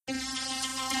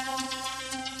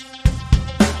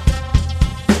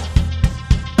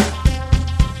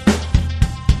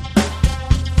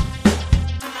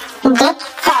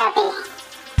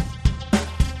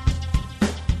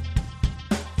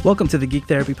Welcome to the Geek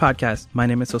Therapy Podcast. My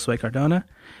name is Josue Cardona,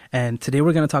 and today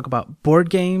we're going to talk about board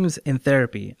games in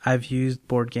therapy. I've used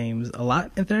board games a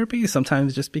lot in therapy,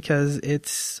 sometimes just because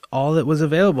it's all that was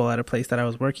available at a place that I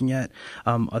was working at.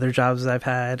 Other jobs I've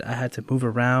had, I had to move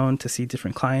around to see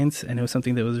different clients, and it was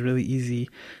something that was really easy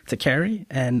to carry.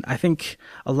 And I think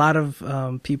a lot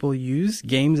of people use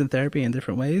games in therapy in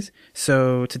different ways.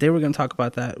 So today we're going to talk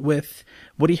about that with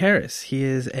Woody Harris. He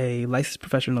is a licensed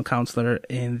professional counselor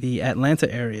in the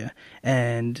Atlanta area.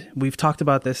 And we've talked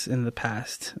about this in the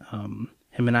past,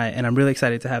 him and I, and I'm really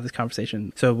excited to have this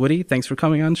conversation. So Woody, thanks for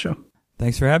coming on the show.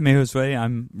 Thanks for having me, Josue.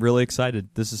 I'm really excited.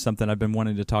 This is something I've been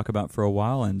wanting to talk about for a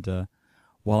while, and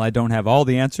while I don't have all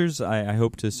the answers, I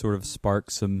hope to sort of spark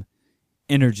some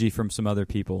energy from some other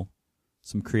people,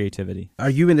 some creativity.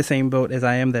 Are you in the same boat as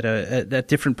I am that at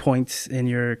different points in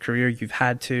your career you've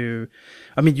had to,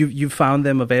 you've found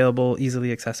them available,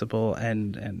 easily accessible,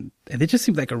 and it just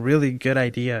seemed like a really good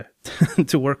idea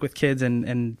to work with kids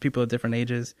and people of different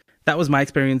ages. That was my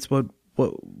experience.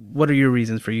 What are your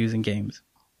reasons for using games?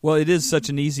 Well, it is such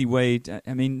an easy way.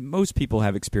 Most people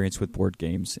have experience with board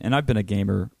games, and I've been a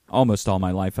gamer almost all my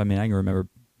life. I can remember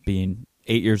being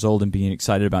 8 years old and being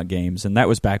excited about games, and that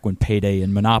was back when Payday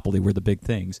and Monopoly were the big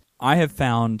things. I have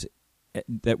found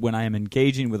that when I am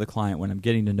engaging with a client, when I'm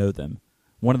getting to know them,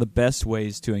 one of the best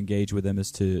ways to engage with them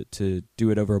is to do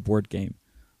it over a board game.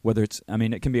 Whether it's,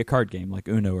 it can be a card game like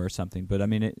Uno or something, but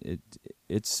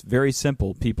it's very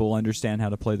simple. People understand how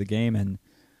to play the game,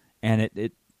 and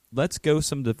it lets go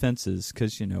some defenses,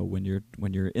 because when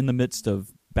you're in the midst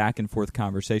of back and forth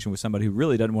conversation with somebody who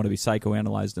really doesn't want to be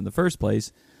psychoanalyzed in the first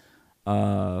place,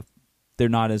 they're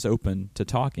not as open to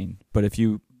talking. But if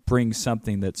you bring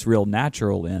something that's real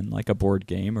natural in, like a board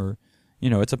game, or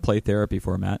it's a play therapy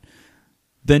format,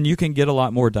 then you can get a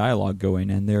lot more dialogue going,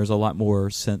 and there's a lot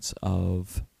more sense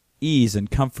of ease and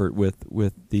comfort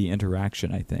with the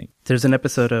interaction, I think. There's an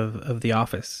episode of The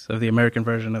Office, of the American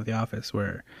version of The Office,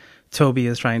 where Toby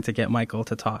is trying to get Michael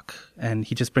to talk, and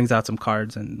he just brings out some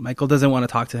cards, and Michael doesn't want to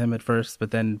talk to him at first,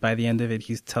 but then by the end of it,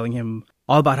 he's telling him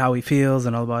all about how he feels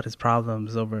and all about his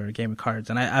problems over a game of cards.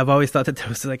 And I've always thought that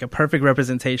was like a perfect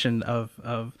representation of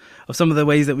some of the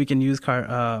ways that we can use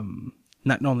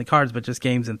not only cards, but just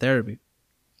games in therapy.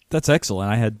 That's excellent.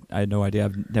 I had no idea.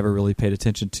 I've never really paid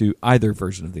attention to either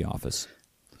version of The Office.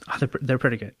 Oh, they're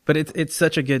pretty good, but it's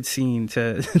such a good scene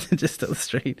to just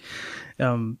illustrate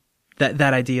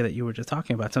that idea that you were just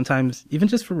talking about. Sometimes, even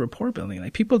just for rapport building,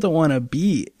 like people don't want to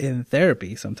be in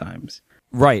therapy sometimes.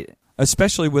 Right.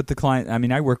 Especially with the client.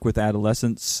 I work with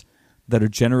adolescents that are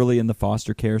generally in the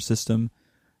foster care system.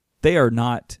 They are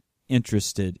not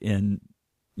interested in,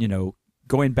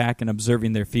 going back and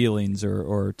observing their feelings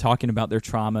or talking about their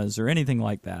traumas or anything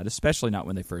like that, especially not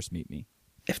when they first meet me.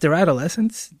 If they're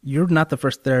adolescents, you're not the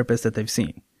first therapist that they've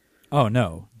seen. Oh,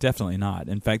 no, definitely not.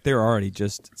 In fact, they're already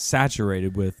just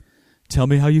saturated with, tell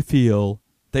me how you feel.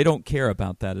 They don't care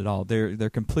about that at all. They're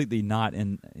completely not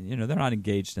in, they're not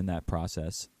engaged in that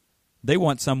process. They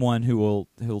want someone who'll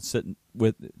sit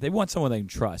with, they want someone they can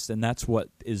trust, and that's what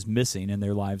is missing in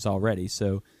their lives already.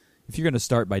 So if you're going to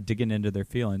start by digging into their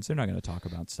feelings, they're not going to talk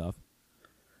about stuff.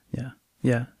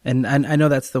 Yeah. And I know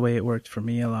that's the way it worked for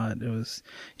me a lot. It was,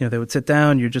 they would sit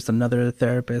down, you're just another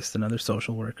therapist, another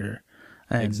social worker.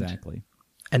 And, exactly.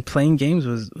 And playing games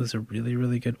was a really,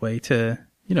 really good way to,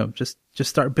 just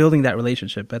start building that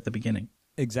relationship at the beginning.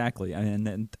 Exactly.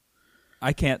 And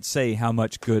I can't say how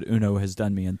much good Uno has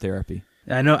done me in therapy.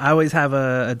 I know. I always have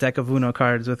a deck of Uno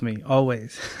cards with me,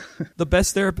 always. The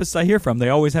best therapists I hear from, they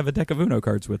always have a deck of Uno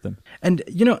cards with them. And,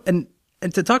 and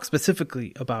to talk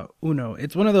specifically about Uno,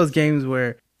 it's one of those games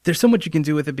where there's so much you can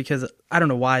do with it, because I don't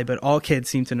know why, but all kids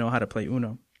seem to know how to play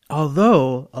Uno.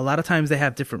 Although a lot of times they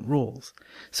have different rules.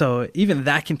 So even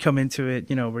that can come into it,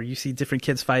 where you see different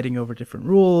kids fighting over different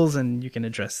rules, and you can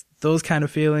address those kind of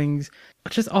feelings,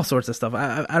 just all sorts of stuff.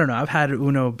 I don't know. I've had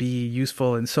Uno be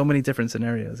useful in so many different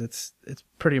scenarios. It's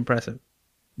pretty impressive.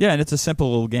 Yeah, and it's a simple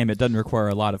little game. It doesn't require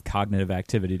a lot of cognitive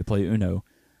activity to play Uno.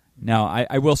 Now,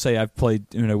 I will say I've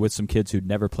played Uno with some kids who'd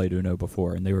never played Uno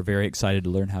before, and they were very excited to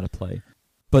learn how to play.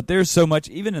 But there's so much,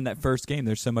 even in that first game,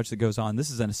 there's so much that goes on. This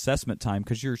is an assessment time,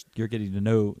 because you're getting to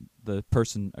know the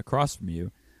person across from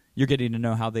you. You're getting to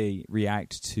know how they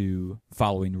react to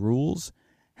following rules,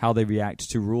 how they react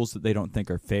to rules that they don't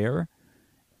think are fair.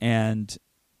 And,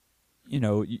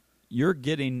 you're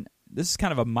getting, this is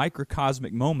kind of a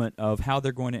microcosmic moment of how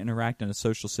they're going to interact in a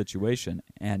social situation.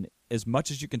 And as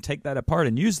much as you can take that apart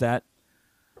and use that,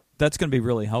 that's going to be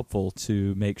really helpful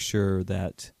to make sure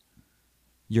that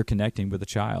you're connecting with a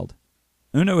child.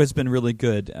 Uno has been really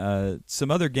good. Some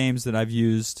other games that I've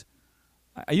used,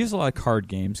 I use a lot of card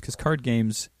games, because card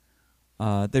games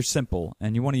they're simple,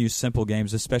 and you want to use simple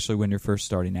games, especially when you're first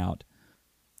starting out.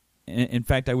 In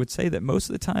fact, I would say that most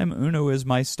of the time, Uno is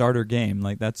my starter game.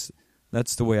 Like that's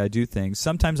the way I do things.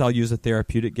 Sometimes I'll use a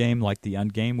therapeutic game like the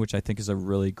Ungame, which I think is a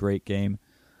really great game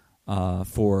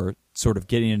for sort of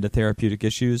getting into therapeutic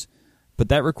issues. But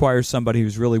that requires somebody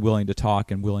who's really willing to talk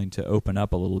and willing to open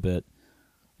up a little bit.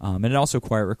 And it also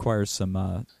requires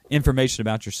some information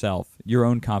about yourself. Your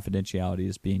own confidentiality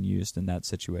is being used in that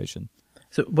situation.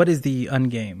 So what is the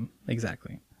Ungame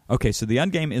exactly? Okay, so the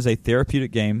Ungame is a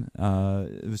therapeutic game.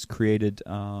 It was created,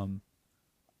 let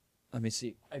me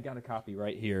see, I got a copy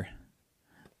right here.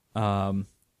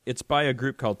 It's by a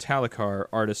group called Talakar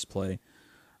Artists Play.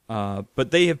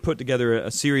 But they have put together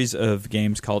a series of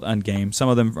games called Ungame. Some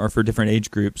of them are for different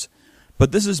age groups.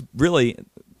 But this is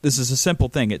a simple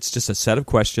thing. It's just a set of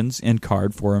questions in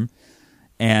card form.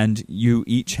 And you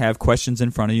each have questions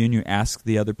in front of you, and you ask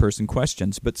the other person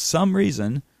questions. But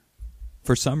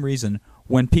for some reason,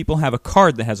 when people have a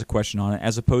card that has a question on it,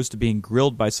 as opposed to being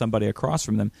grilled by somebody across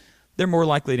from them, they're more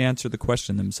likely to answer the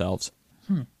question themselves.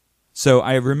 So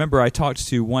I remember I talked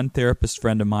to one therapist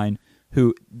friend of mine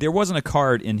who, there wasn't a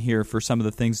card in here for some of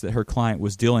the things that her client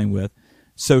was dealing with.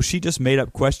 So she just made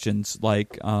up questions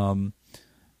like,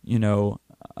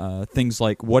 things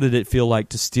like, what did it feel like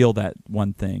to steal that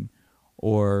one thing?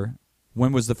 Or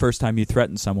when was the first time you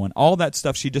threatened someone? All that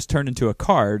stuff she just turned into a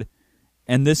card,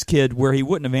 and this kid, where he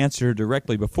wouldn't have answered her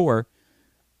directly before,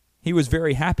 he was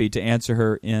very happy to answer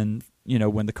her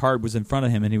when the card was in front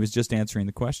of him and he was just answering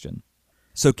the question.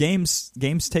 So games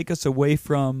take us away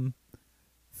from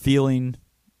feeling,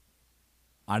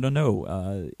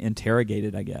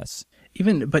 interrogated, I guess.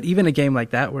 Even a game like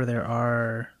that where there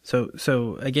are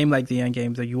so a game like the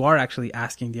Ungame, that you are actually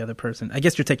asking the other person. I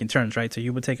guess you're taking turns, right? So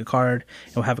you would take a card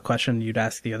and we'll have a question, you'd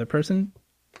ask the other person.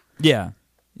 Yeah,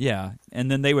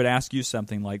 and then they would ask you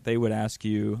something like, they would ask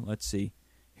you, let's see,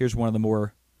 here's one of the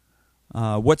more,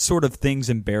 what sort of things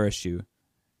embarrass you?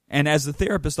 And as the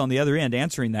therapist on the other end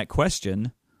answering that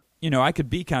question, I could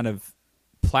be kind of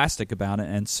plastic about it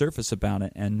and surface about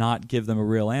it and not give them a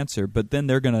real answer, but then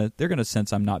they're gonna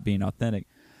sense I'm not being authentic.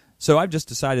 So I've just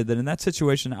decided that in that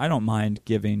situation, I don't mind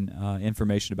giving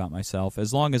information about myself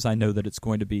as long as I know that it's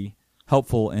going to be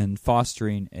helpful in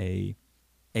fostering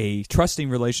a trusting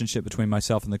relationship between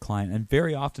myself and the client. And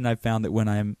very often I've found that when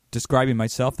I'm describing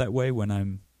myself that way, when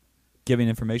I'm giving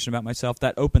information about myself,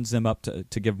 that opens them up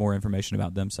to give more information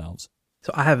about themselves.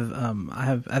 So I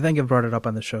think I've brought it up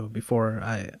on the show before.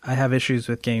 I have issues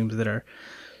with games that are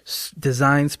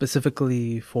designed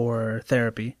specifically for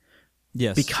therapy.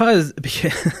 Yes. Because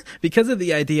of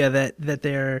the idea that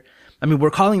they're,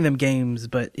 we're calling them games,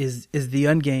 but is the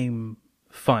Ungame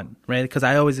fun, right? Because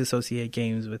I always associate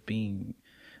games with being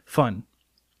fun.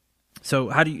 So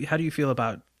how do you feel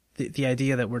about the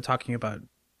idea that we're talking about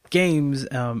games,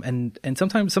 and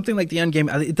sometimes something like the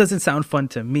Ungame, it doesn't sound fun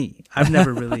to me. I've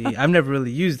never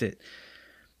really used it.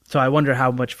 So I wonder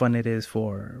how much fun it is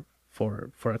for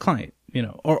a client,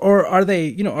 or are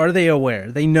they aware?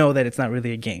 They know that it's not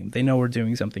really a game. They know we're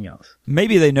doing something else.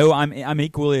 Maybe they know. I'm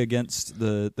equally against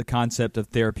the concept of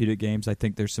therapeutic games. I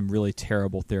think there's some really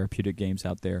terrible therapeutic games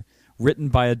out there, written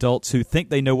by adults who think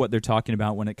they know what they're talking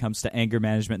about when it comes to anger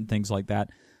management and things like that,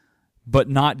 but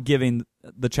not giving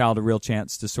the child a real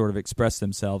chance to sort of express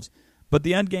themselves. But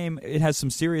the Ungame, it has some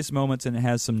serious moments and it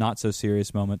has some not so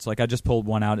serious moments. Like I just pulled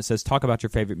one out. It says, talk about your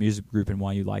favorite music group and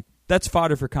why you like. That's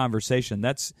fodder for conversation.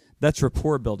 That's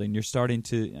rapport building. You're starting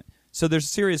to... So there's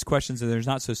serious questions and there's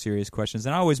not so serious questions.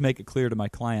 And I always make it clear to my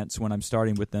clients when I'm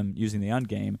starting with them using the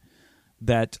Ungame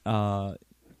that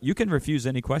you can refuse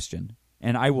any question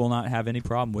and I will not have any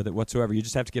problem with it whatsoever. You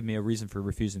just have to give me a reason for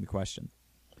refusing the question.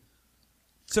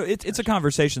 So it's a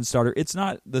conversation starter. It's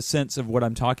not the sense of what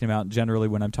I'm talking about generally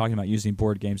when I'm talking about using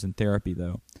board games in therapy,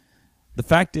 though. The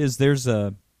fact is there's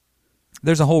a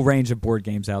whole range of board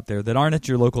games out there that aren't at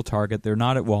your local Target. They're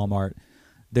not at Walmart.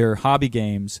 They're hobby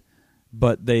games,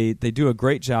 but they do a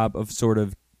great job of sort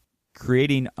of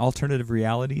creating alternative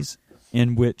realities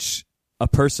in which a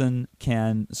person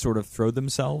can sort of throw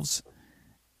themselves.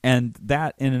 And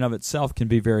that in and of itself can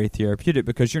be very therapeutic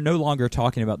because you're no longer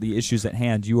talking about the issues at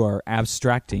hand. You are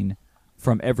abstracting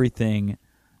from everything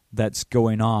that's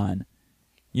going on.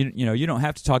 You don't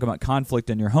have to talk about conflict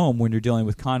in your home when you're dealing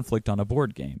with conflict on a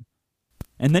board game.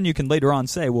 And then you can later on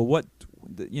say, well,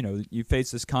 you face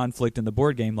this conflict in the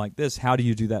board game like this. How do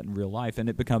you do that in real life? And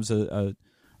it becomes a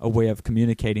way of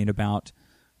communicating about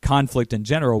conflict in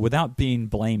general without being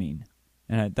blaming.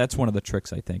 And that's one of the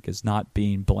tricks, I think, is not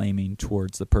being blaming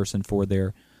towards the person for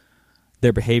their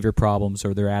behavior problems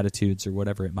or their attitudes or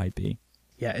whatever it might be.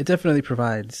 Yeah, it definitely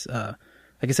provides a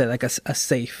like I said, like a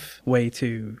safe way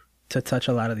to touch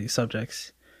a lot of these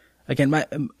subjects. Again,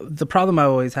 the problem I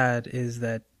always had is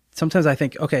that sometimes I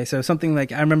think, okay, so something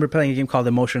like, I remember playing a game called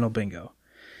Emotional Bingo.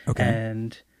 Okay.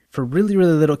 And for really,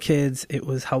 really little kids, it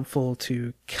was helpful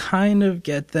to kind of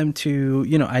get them to,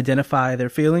 identify their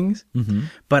feelings. Mm-hmm.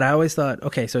 But I always thought,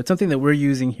 okay, so it's something that we're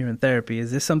using here in therapy.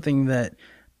 Is this something that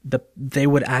they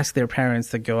would ask their parents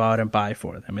to go out and buy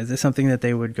for them? Is this something that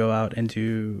they would go out and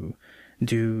do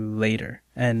later?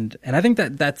 And I think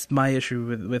that's my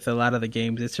issue with a lot of the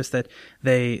games. It's just that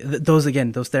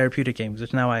those therapeutic games,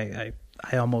 which now I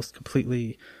almost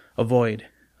completely avoid.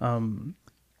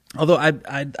 Although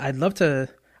I'd love to,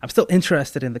 I'm still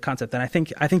interested in the concept, and I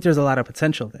think there's a lot of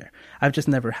potential there. I've just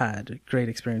never had great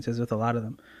experiences with a lot of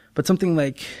them. But something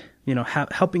like,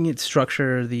 helping it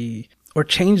structure or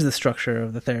change the structure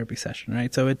of the therapy session,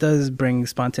 right? So it does bring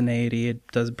spontaneity. It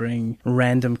does bring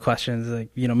random questions.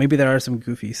 Like, maybe there are some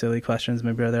goofy, silly questions.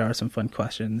 Maybe there are some fun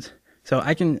questions. So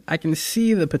I can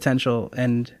see the potential,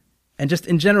 and just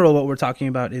in general, what we're talking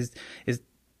about is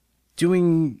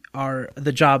doing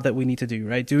the job that we need to do,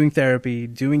 right? Doing therapy,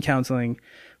 doing counseling,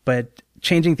 but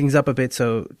changing things up a bit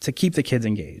so to keep the kids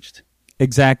engaged.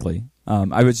 Exactly.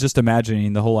 I was just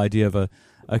imagining the whole idea of a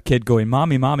kid going,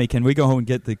 Mommy, can we go home and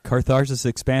get the Catharsis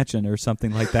expansion or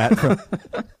something like that?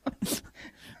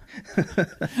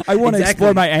 I want to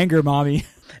explore my anger, Mommy.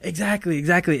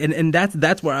 Exactly. And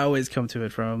that's where I always come to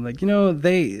it from. Like,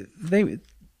 they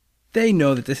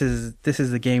know that this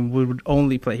is the game we would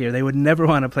only play here. They would never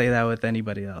want to play that with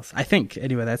anybody else. I think,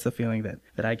 anyway, that's the feeling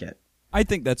that I get. I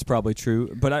think that's probably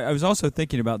true. But I was also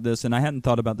thinking about this, and I hadn't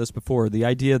thought about this before, the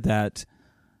idea that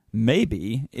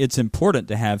maybe it's important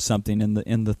to have something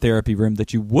in the therapy room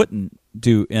that you wouldn't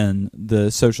do in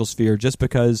the social sphere, just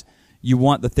because you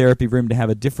want the therapy room to have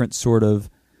a different sort of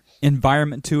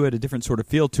environment to it, a different sort of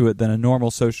feel to it than a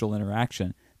normal social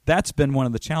interaction. That's been one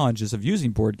of the challenges of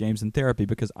using board games in therapy,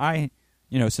 because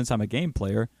since I'm a game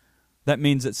player, that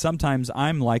means that sometimes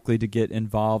I'm likely to get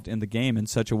involved in the game in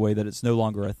such a way that it's no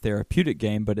longer a therapeutic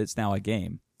game, but it's now a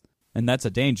game. And that's a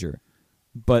danger.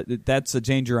 But that's a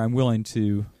danger I'm willing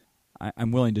to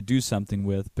do something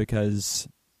with, because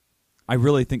I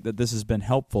really think that this has been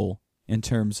helpful in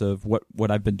terms of what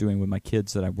I've been doing with my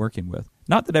kids that I'm working with.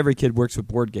 Not that every kid works with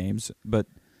board games, but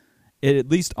it at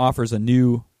least offers a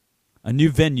new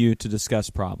venue to discuss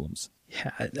problems.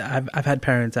 Yeah, I've had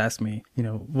parents ask me,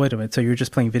 wait a minute, so you're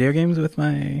just playing video games with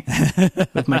my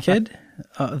kid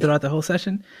throughout the whole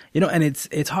session? And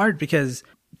it's hard because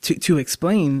to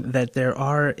explain that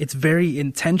it's very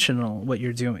intentional what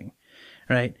you're doing,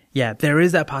 right? Yeah, there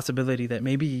is that possibility that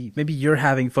maybe you're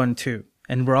having fun too,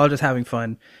 and we're all just having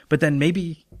fun, but then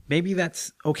maybe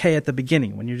that's okay at the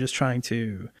beginning when you're just trying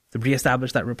to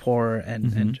reestablish that rapport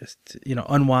and just,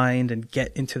 unwind and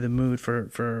get into the mood for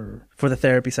the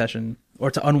therapy session, or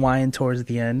to unwind towards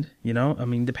the end,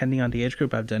 depending on the age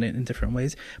group, I've done it in different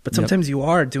ways, but sometimes you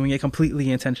are doing it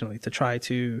completely intentionally to try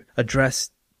to address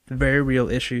very real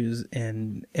issues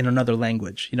in another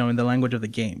language, in the language of the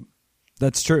game.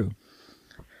 That's true.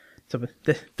 So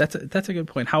that's a good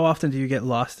point. How often do you get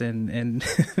lost in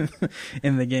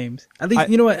in the games? At least,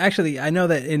 you know what? Actually, I know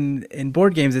that in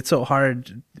board games, it's so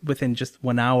hard within just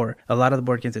 1 hour. A lot of the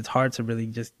board games, it's hard to really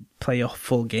just play a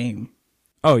full game.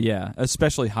 Oh, yeah,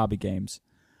 especially hobby games.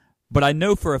 But I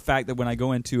know for a fact that when I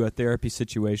go into a therapy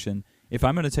situation, if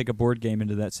I'm going to take a board game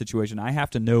into that situation, I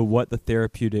have to know what the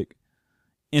therapeutic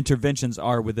interventions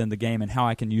are within the game and how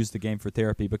I can use the game for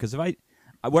therapy. Because what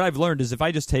I've learned is if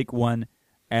I just take one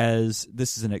as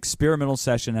this is an experimental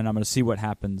session and I'm going to see what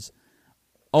happens,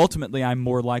 ultimately I'm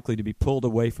more likely to be pulled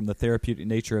away from the therapeutic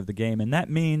nature of the game. And that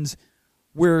means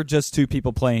we're just two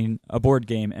people playing a board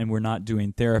game and we're not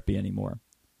doing therapy anymore.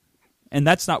 And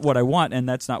that's not what I want, and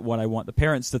that's not what I want the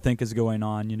parents to think is going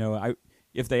on.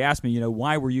 If they ask me,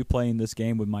 why were you playing this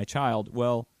game with my child?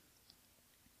 Well,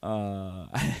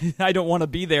 I don't want to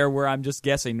be there where I'm just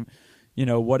guessing,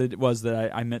 what it was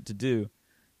that I meant to do.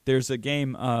 There's a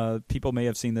game, people may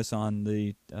have seen this on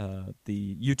the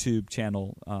YouTube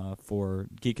channel for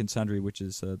Geek and Sundry, which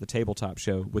is the tabletop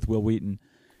show with Will Wheaton,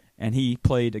 and he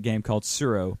played a game called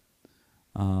Suro.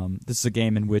 This is a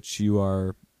game in which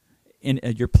your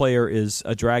player is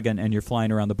a dragon and you're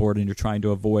flying around the board and you're trying to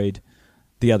avoid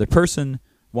the other person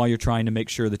while you're trying to make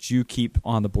sure that you keep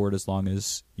on the board as long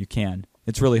as you can.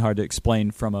 It's really hard to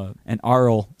explain from an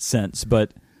oral sense,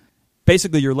 but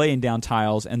basically you're laying down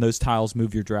tiles and those tiles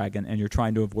move your dragon and you're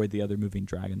trying to avoid the other moving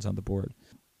dragons on the board.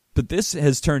 But this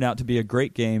has turned out to be a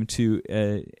great game to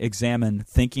examine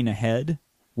thinking ahead,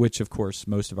 which of course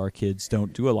most of our kids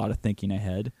don't do a lot of thinking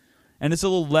ahead. And it's a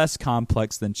little less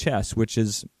complex than chess, which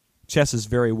is chess is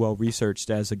very well researched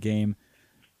as a game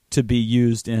to be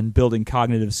used in building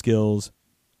cognitive skills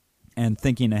and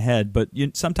thinking ahead. But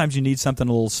sometimes you need something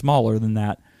a little smaller than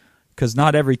that, because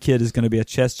not every kid is going to be a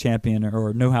chess champion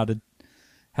or know how to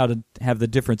have the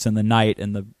difference in the knight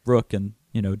and the rook and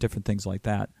different things like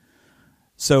that.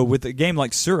 So with a game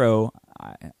like Suro,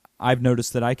 I've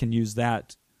noticed that I can use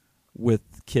that with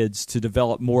kids to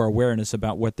develop more awareness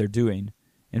about what they're doing.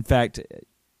 In fact,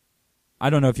 I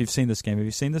don't know if you've seen this game. Have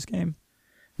you seen this game?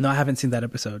 No, I haven't seen that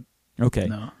episode. Okay.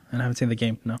 No, and I haven't seen the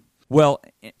game, no. Well,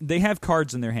 they have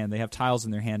cards in their hand, they have tiles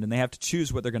in their hand, and they have to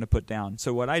choose what they're going to put down.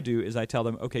 So what I do is I tell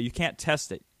them, okay, you can't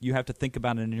test it. You have to think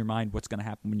about it in your mind what's going to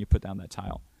happen when you put down that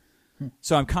tile.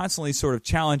 So I'm constantly sort of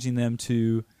challenging them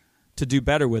to do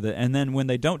better with it. And then when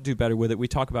they don't do better with it, we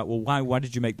talk about, well, why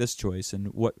did you make this choice, and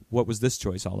what was this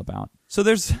choice all about? So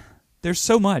there's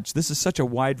so much. This is such a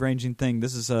wide-ranging thing.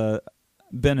 This has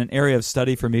been an area of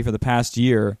study for me for the past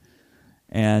year,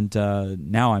 and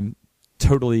now I'm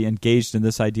totally engaged in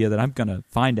this idea that I'm going to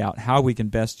find out how we can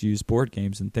best use board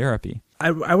games in therapy.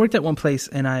 I worked at one place,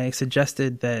 and I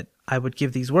suggested that I would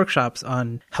give these workshops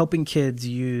on helping kids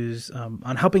use,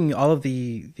 on helping all of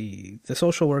the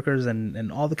social workers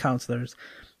and all the counselors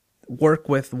work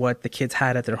with what the kids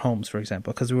had at their homes, for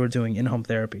example, because we were doing in-home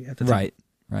therapy at the time.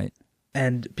 Right.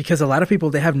 And because a lot of people,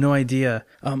 they have no idea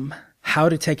how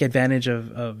to take advantage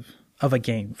of a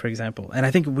game, for example. And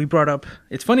I think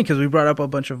it's funny because we brought up a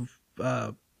bunch of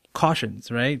cautions,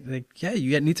 right? Like, yeah,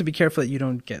 you need to be careful that you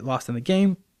don't get lost in the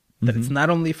game, that it's not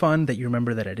only fun, that you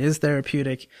remember that it is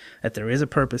therapeutic, that there is a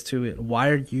purpose to it, why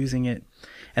are you using it,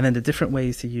 and then the different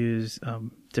ways to use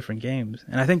different games.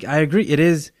 And I think I agree, it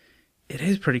is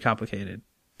pretty complicated.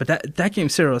 But that game,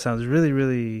 Cyril, sounds really,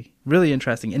 really, really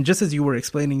interesting. And just as you were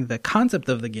explaining the concept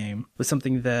of the game was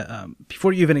something that,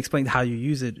 before you even explained how you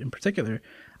use it in particular,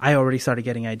 I already started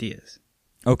getting ideas.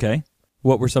 Okay.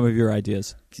 What were some of your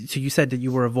ideas? So you said that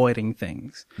you were avoiding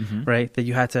things, right? That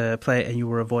you had to play and you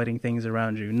were avoiding things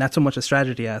around you. Not so much a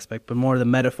strategy aspect, but more the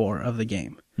metaphor of the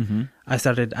game. I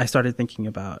started thinking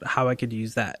about how I could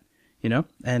use that,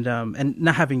 and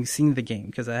not having seen the game,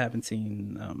 because I haven't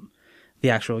seen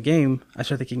the actual game. I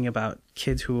started thinking about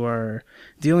kids who are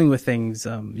dealing with things,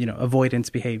 avoidance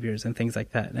behaviors and things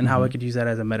like that, and how I could use that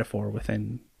as a metaphor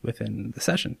within the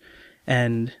session.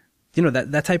 And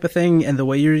that type of thing, and the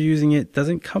way you're using it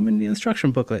doesn't come in the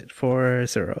instruction booklet for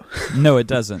Zero. No, it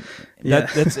doesn't. Yeah.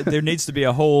 There needs to be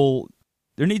a whole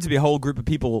group of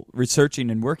people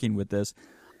researching and working with this.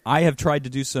 I have tried to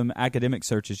do some academic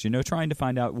searches, trying to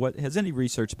find out what has any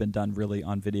research been done really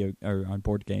on video or on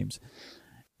board games,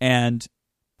 and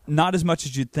not as much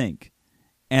as you'd think.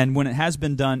 And when it has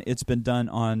been done, it's been done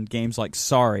on games like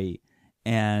Sorry,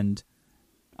 and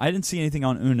I didn't see anything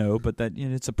on Uno, but that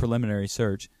it's a preliminary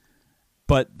search.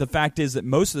 But the fact is that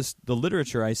most of the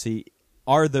literature I see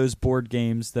are those board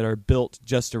games that are built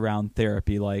just around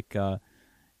therapy, like taking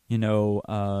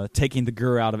the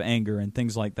gur out of anger and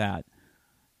things like that.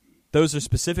 Those are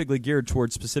specifically geared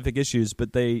towards specific issues,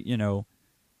 but they,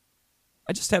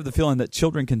 I just have the feeling that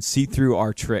children can see through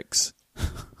our tricks.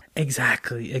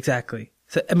 Exactly.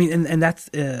 So, I mean, and that's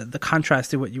the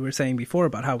contrast to what you were saying before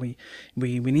about how we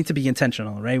need to be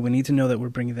intentional, right? We need to know that we're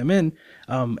bringing them in,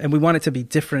 and we want it to be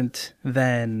different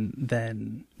than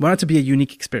we want it to be a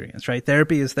unique experience, right?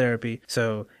 Therapy is therapy,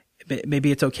 so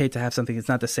maybe it's okay to have something that's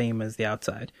not the same as the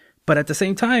outside. But at the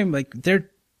same time, like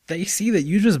they see that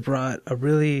you just brought a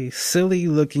really silly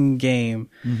looking game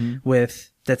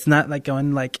with that's not like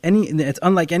it's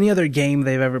unlike any other game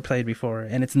they've ever played before,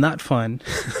 and it's not fun.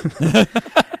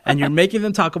 And you're making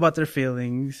them talk about their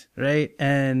feelings, right?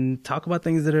 And talk about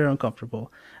things that are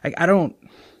uncomfortable. Like,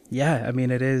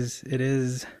 it is,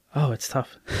 it's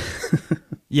tough.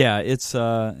 Yeah, it's,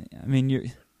 a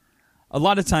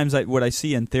lot of times what I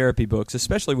see in therapy books,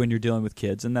 especially when you're dealing with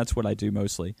kids, and that's what I do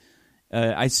mostly,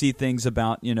 I see things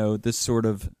about, this sort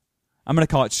of, I'm going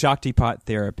to call it Shaktipat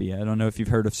therapy. I don't know if you've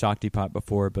heard of Shaktipat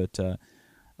before, but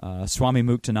Swami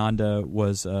Muktananda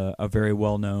was a very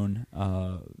well-known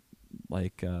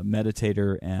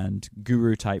meditator and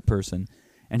guru type person,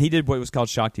 and he did what was called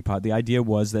Shaktipat. The idea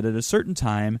was that at a certain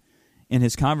time in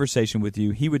his conversation with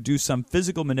you, he would do some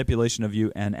physical manipulation of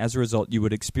you, and as a result, you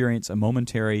would experience a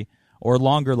momentary or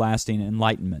longer lasting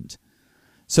enlightenment.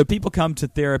 So people come to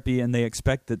therapy and they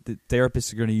expect that the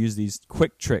therapists are going to use these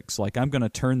quick tricks, like I'm going to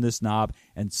turn this knob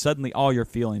and suddenly all your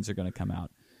feelings are going to come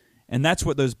out. And that's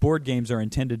what those board games are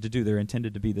intended to do. They're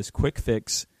intended to be this quick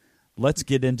fix. Let's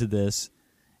get into this.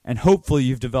 And hopefully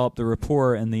you've developed the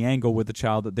rapport and the angle with the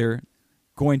child that they're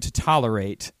going to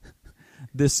tolerate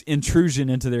this intrusion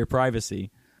into their privacy.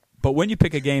 But when you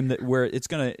pick a game where it's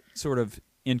going to sort of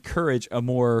encourage a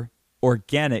more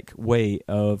organic way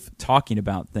of talking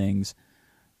about things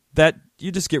that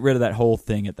you just get rid of that whole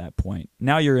thing at that point.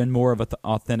 Now you're in more of an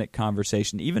authentic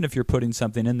conversation, even if you're putting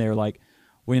something in there like,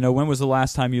 well, when was the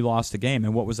last time you lost a game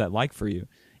and what was that like for you?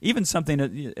 Even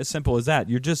something as simple as that.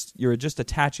 You're just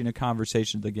attaching a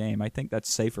conversation to the game. I think that's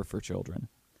safer for children.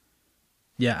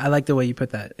 Yeah, I like the way you put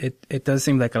that. It does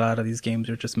seem like a lot of these games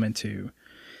are just meant to,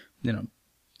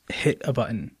 hit a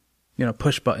button,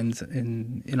 push buttons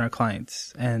in our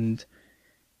clients. And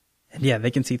yeah,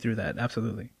 they can see through that.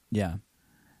 Absolutely. Yeah.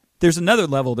 There's another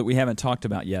level that we haven't talked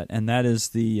about yet, and that is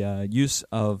the use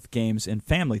of games in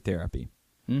family therapy.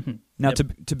 Mm-hmm. Now,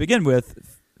 to begin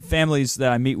with, families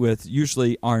that I meet with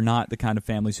usually are not the kind of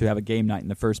families who have a game night in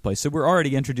the first place. So we're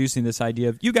already introducing this idea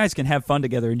of you guys can have fun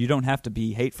together and you don't have to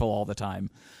be hateful all the time.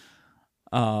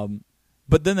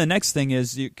 But then the next thing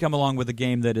is you come along with a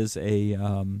game that is a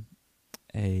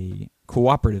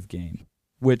cooperative game,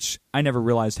 which I never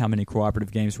realized how many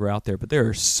cooperative games were out there, but there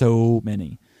are so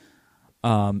many.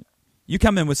 You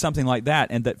come in with something like that,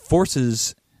 and that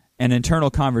forces an internal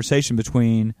conversation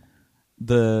between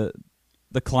the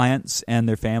clients and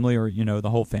their family, or the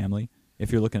whole family,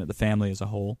 if you're looking at the family as a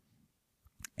whole.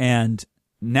 And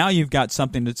now you've got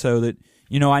something so that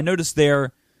I noticed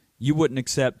there you wouldn't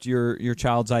accept your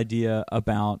child's idea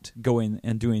about going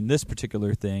and doing this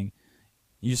particular thing.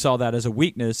 You saw that as a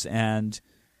weakness, and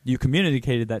you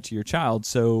communicated that to your child.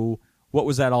 So what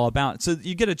was that all about? So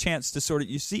you get a chance to sort of,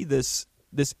 you see this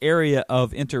area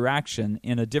of interaction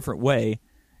in a different way,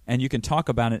 and you can talk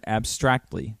about it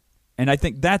abstractly. And I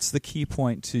think that's the key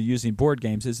point to using board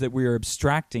games, is that we are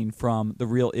abstracting from the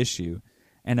real issue.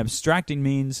 And abstracting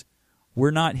means we're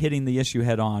not hitting the issue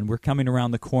head on. We're coming around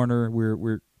the corner.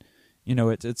 We're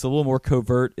it's a little more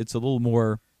covert. It's a little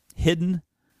more hidden,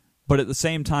 but at the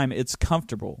same time, it's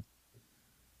comfortable.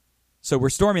 So we're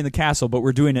storming the castle, but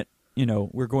we're doing it,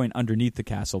 we're going underneath the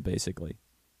castle, basically.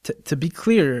 To be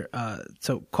clear,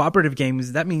 so cooperative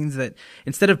games, that means that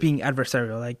instead of being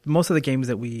adversarial, like most of the games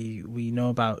that we know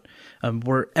about,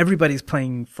 where everybody's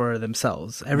playing for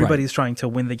themselves, everybody's trying to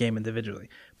win the game individually.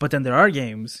 But then there are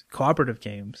games, cooperative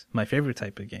games, my favorite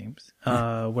type of games,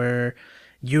 where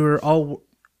you're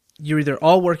either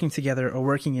all working together or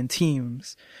working in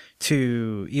teams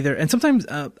to either, and sometimes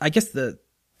I guess the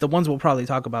ones we'll probably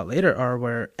talk about later are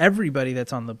where everybody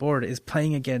that's on the board is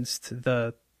playing against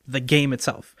the game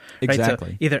itself. Exactly.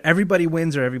 Right? So either everybody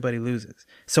wins or everybody loses.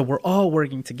 So we're all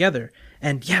working together.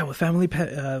 And yeah, with family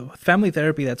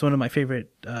therapy, that's one of my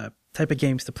favorite type of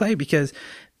games to play, because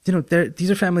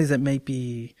these are families that may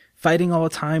be fighting all the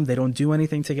time. They don't do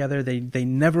anything together. They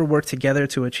never work together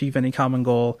to achieve any common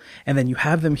goal. And then you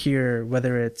have them here,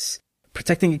 whether it's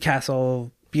protecting a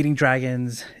castle, beating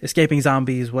dragons, escaping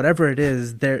zombies, whatever it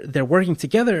is, they're working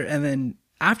together. And then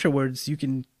afterwards you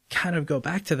can kind of go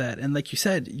back to that. And like you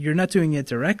said, you're not doing it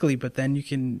directly, but then you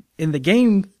can, in the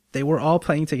game, they were all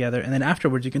playing together. And then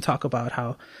afterwards you can talk about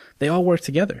how they all work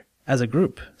together as a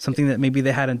group, something that maybe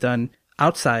they hadn't done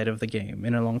outside of the game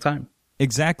in a long time.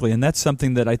 Exactly. And that's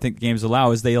something that I think games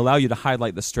allow, is they allow you to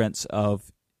highlight the strengths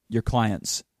of your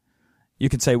clients. You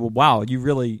can say, well, wow, you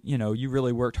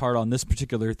really worked hard on this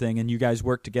particular thing, and you guys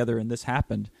worked together and this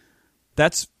happened.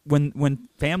 That's when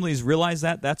families realize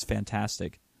that, that's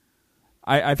fantastic.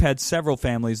 I've had several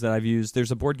families that I've used. There's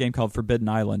a board game called Forbidden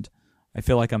Island. I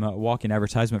feel like I'm a walking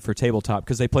advertisement for Tabletop,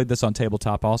 because they played this on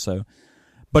Tabletop also.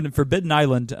 But in Forbidden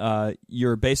Island,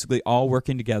 you're basically all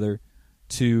working together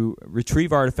to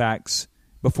retrieve artifacts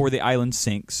before the island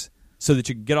sinks, so that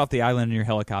you can get off the island in your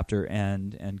helicopter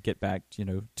and get back,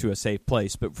 to a safe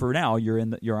place. But for now, you're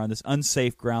on this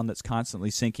unsafe ground that's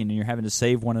constantly sinking, and you're having to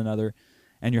save one another,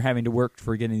 and you're having to work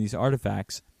for getting these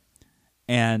artifacts.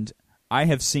 And I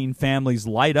have seen families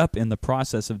light up in the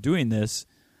process of doing this.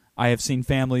 I have seen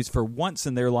families, for once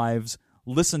in their lives,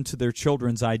 listen to their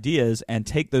children's ideas and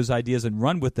take those ideas and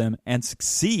run with them and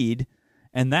succeed.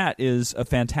 And that is a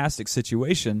fantastic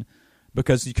situation,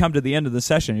 because you come to the end of the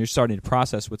session, you're starting to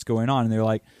process what's going on,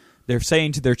 and they're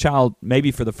saying to their child,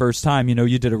 maybe for the first time,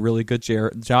 you did a really good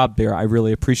job there. I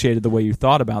really appreciated the way you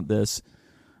thought about this.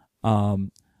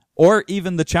 Or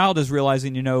even the child is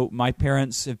realizing, my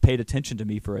parents have paid attention to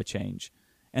me for a change.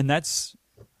 And that's,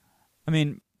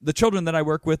 the children that I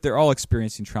work with, they're all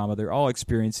experiencing trauma. They're all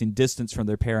experiencing distance from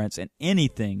their parents, and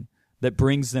anything that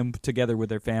brings them together with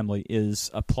their family is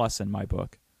a plus in my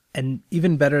book. And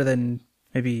even better than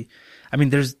maybe, I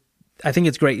think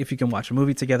it's great if you can watch a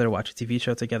movie together, watch a TV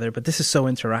show together, but this is so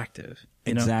interactive.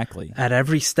 Exactly. At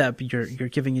every step, you're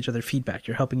giving each other feedback.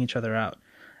 You're helping each other out.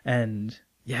 And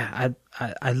yeah,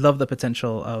 I love the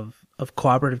potential of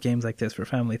cooperative games like this for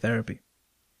family therapy.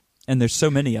 And there's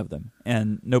so many of them,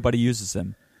 and nobody uses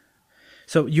them.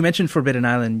 So you mentioned Forbidden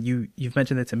Island. You've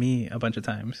mentioned it to me a bunch of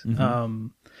times. Mm-hmm.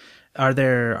 Are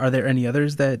there any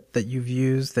others that you've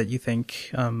used that you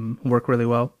think work really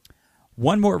well?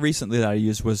 One more recently that I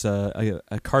used was a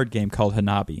card game called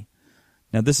Hanabi.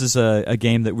 Now, this is a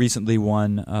game that recently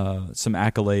won some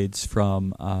accolades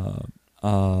from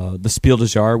the Spiel des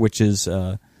Jahres, which is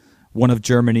one of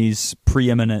Germany's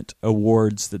preeminent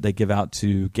awards that they give out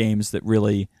to games that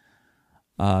really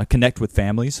connect with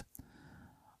families.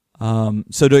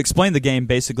 So to explain the game,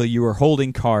 basically you are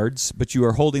holding cards, but you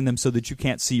are holding them so that you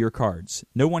can't see your cards.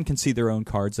 No one can see their own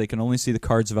cards. They can only see the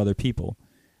cards of other people.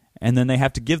 And then they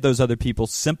have to give those other people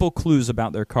simple clues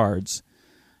about their cards.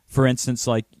 For instance,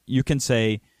 like you can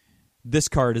say, this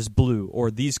card is blue, or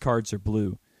these cards are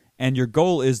blue. And your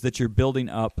goal is that you're building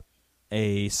up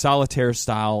a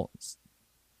solitaire-style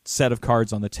set of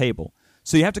cards on the table.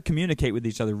 So you have to communicate with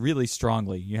each other really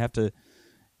strongly. You have to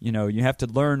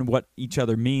learn what each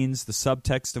other means, the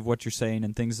subtext of what you're saying,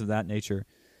 and things of that nature.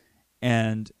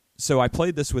 And so I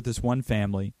played this with this one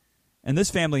family, and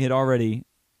this family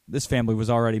was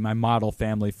already my model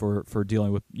family for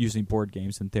dealing with using board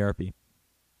games in therapy.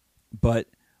 But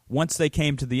once they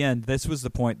came to the end, this was the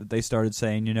point that they started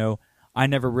saying, I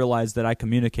never realized that I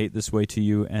communicate this way to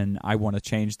you, and I want to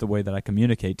change the way that I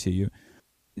communicate to you.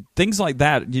 Things like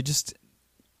that,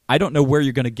 I don't know where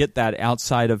you're going to get that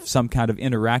outside of some kind of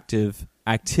interactive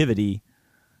activity.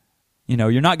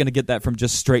 You're not going to get that from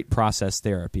just straight process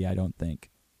therapy, I don't think.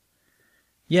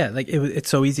 Yeah, like it's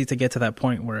so easy to get to that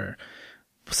point where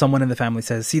someone in the family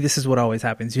says, see, this is what always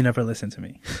happens. You never listen to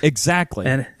me. Exactly.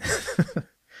 And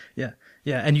yeah.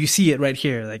 And you see it right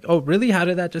here. Like, oh, really? How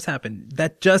did that just happen?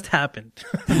 That just happened.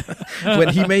 When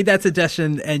he made that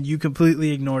suggestion and you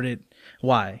completely ignored it.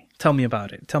 Why? Tell me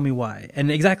about it. Tell me why. And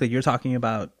exactly, you're talking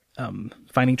about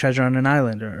finding treasure on an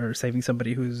island or saving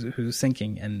somebody who's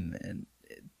sinking. And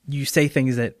you say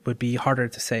things that would be harder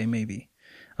to say maybe.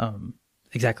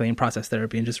 Exactly, in process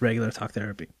therapy and just regular talk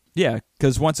therapy. Yeah,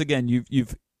 because once again,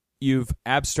 you've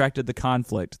abstracted the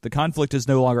conflict. The conflict is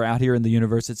no longer out here in the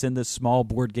universe. It's in this small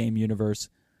board game universe.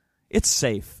 It's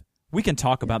safe. We can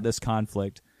talk about this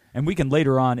conflict, and we can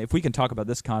later on, if we can talk about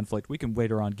this conflict, we can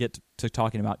later on get to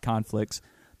talking about conflicts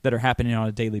that are happening on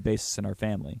a daily basis in our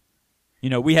family.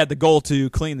 We had the goal to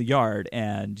clean the yard,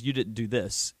 and you didn't do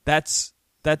this. That's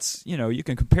you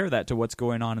can compare that to what's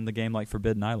going on in the game like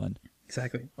Forbidden Island.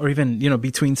 Exactly. Or even,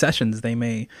 between sessions, they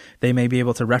may be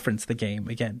able to reference the game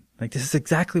again. Like, this is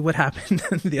exactly what happened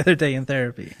the other day in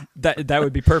therapy. That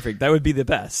would be perfect. That would be the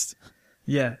best.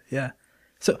 Yeah.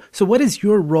 So what is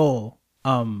your role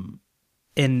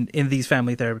in these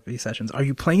family therapy sessions? Are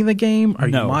you playing the game? Are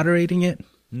you moderating it?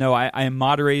 No, I am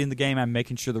moderating the game. I'm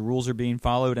making sure the rules are being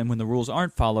followed, and when the rules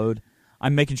aren't followed,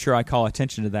 I'm making sure I call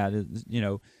attention to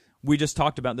that. We just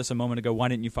talked about this a moment ago. Why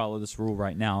didn't you follow this rule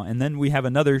right now? And then we have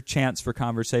another chance for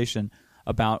conversation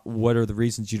about what are the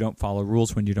reasons you don't follow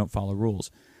rules when you don't follow rules.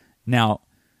 Now,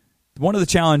 one of the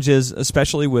challenges,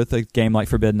 especially with a game like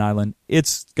Forbidden Island,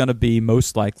 it's going to be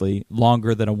most likely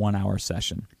longer than a 1-hour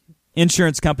session.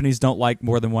 Insurance companies don't like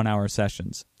more than 1-hour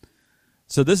sessions.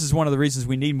 So this is one of the reasons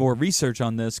we need more research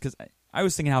on this, because I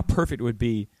was thinking how perfect it would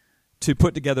be to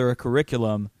put together a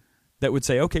curriculum that would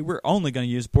say, okay, we're only going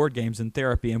to use board games in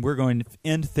therapy, and we're going to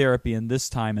end therapy in this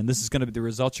time, and this is going to be the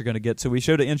results you're going to get. So we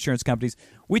show to insurance companies,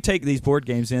 we take these board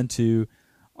games into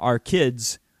our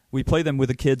kids, we play them with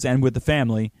the kids and with the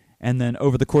family, and then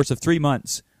over the course of 3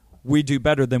 months, we do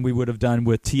better than we would have done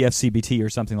with TFCBT or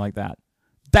something like that.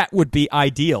 That would be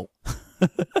ideal.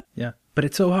 Yeah, but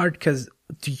it's so hard because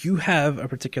do you have a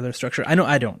particular structure? I know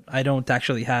I don't. I don't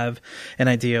actually have an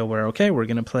idea where, okay, we're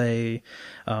going to play,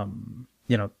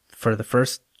 for the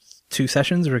first 2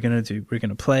 sessions, we're going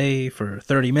to play for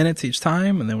 30 minutes each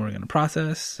time, and then we're going to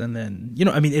process. And then,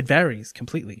 it varies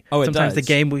completely. Oh, sometimes does. the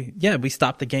game, we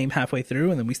stop the game halfway through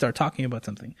and then we start talking about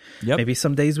something. Yep. Maybe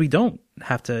some days we don't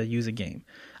have to use a game.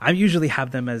 I usually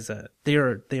have them as they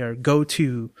are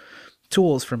go-to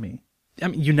tools for me. I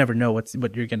mean, you never know what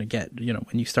you're going to get,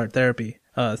 when you start therapy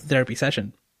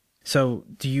session. So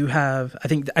do you have, I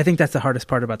think that's the hardest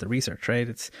part about the research, right?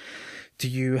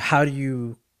 How do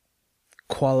you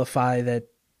qualify that,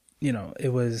 it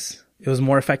was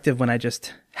more effective when I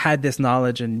just had this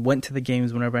knowledge and went to the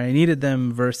games whenever I needed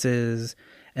them versus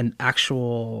an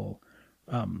actual,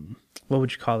 what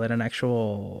would you call it? An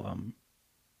actual,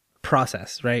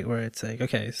 process, right? Where it's like,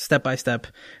 okay, step by step,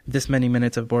 this many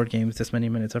minutes of board games, this many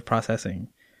minutes of processing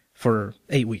for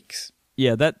 8 weeks.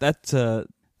 Yeah, this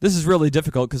is really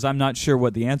difficult because I'm not sure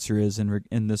what the answer is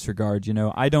in this regard.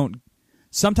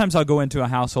 Sometimes I'll go into a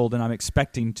household and I'm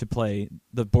expecting to play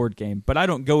the board game, but I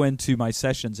don't go into my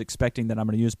sessions expecting that I'm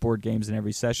going to use board games in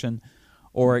every session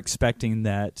or expecting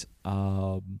that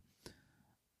that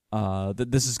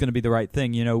this is going to be the right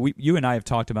thing. You and I have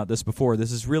talked about this before.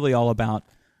 This is really all about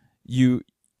you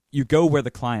go where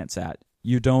the client's at.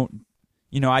 You don't,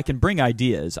 I can bring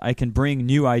ideas. I can bring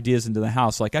new ideas into the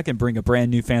house. Like I can bring a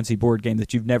brand new fancy board game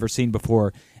that you've never seen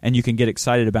before, and you can get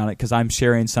excited about it because I'm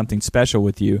sharing something special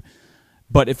with you.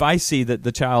 But if I see that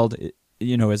the child,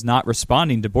 is not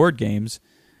responding to board games,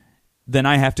 then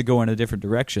I have to go in a different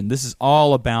direction. This is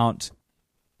all about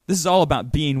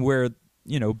being where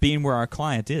our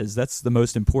client is. That's the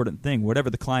most important thing, whatever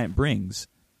the client brings.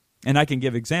 And I can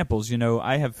give examples.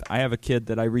 I have a kid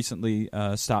that I recently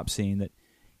stopped seeing that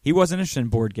he wasn't interested in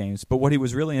board games, but what he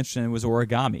was really interested in was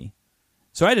origami.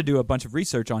 So I had to do a bunch of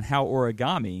research on how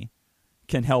origami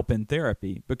can help in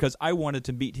therapy because I wanted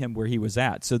to meet him where he was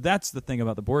at. So that's the thing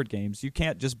about the board games. You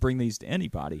can't just bring these to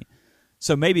anybody.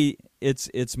 So maybe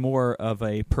it's more of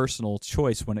a personal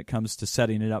choice when it comes to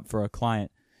setting it up for a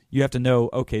client. You have to know,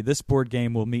 okay, this board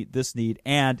game will meet this need,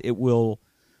 and it will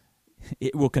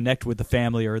connect with the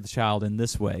family or the child in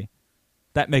this way.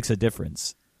 That makes a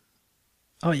difference.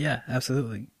 Oh yeah,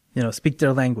 absolutely. Speak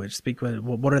their language. Speak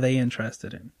what are they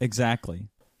interested in? Exactly.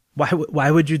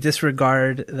 Why would you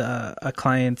disregard a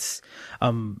client's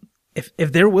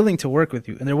if they're willing to work with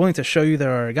you and they're willing to show you their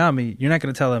origami, you're not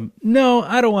going to tell them, no,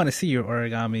 I don't want to see your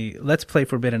origami. Let's play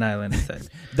Forbidden Island instead.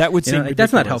 That would seem ridiculous.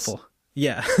 That's not helpful.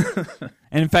 Yeah.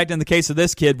 And in fact, in the case of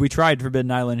this kid, we tried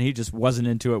Forbidden Island and he just wasn't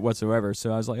into it whatsoever.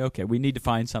 So I was like, okay, we need to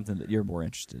find something that you're more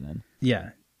interested in.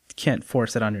 Yeah. Can't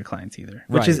force it on your clients either.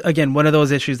 Which right. is, again, one of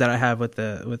those issues that I have with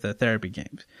the therapy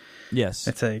games. Yes.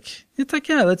 It's like,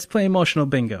 yeah, let's play emotional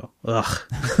bingo. Ugh.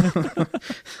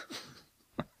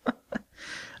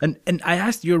 And I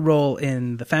asked your role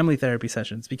in the family therapy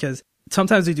sessions because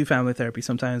sometimes we do family therapy,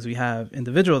 sometimes we have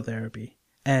individual therapy.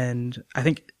 And I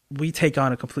think we take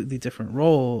on a completely different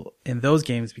role in those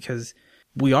games because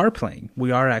we are playing.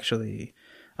 We are actually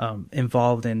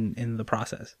involved in the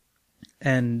process.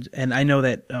 And I know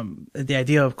that the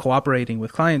idea of cooperating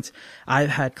with clients, I've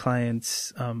had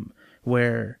clients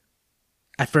where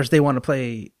at first they want to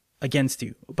play against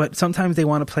you, but sometimes they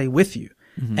want to play with you.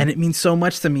 Mm-hmm. And it means so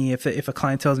much to me if a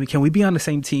client tells me, can we be on the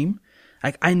same team?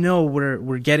 Like, I know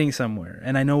we're getting somewhere,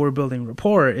 and I know we're building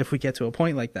rapport if we get to a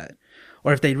point like that.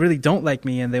 Or if they really don't like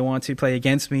me and they want to play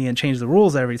against me and change the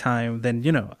rules every time, then,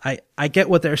 I get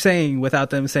what they're saying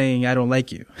without them saying, I don't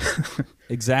like you.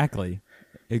 Exactly.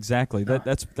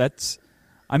 That's,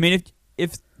 I mean,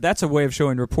 if that's a way of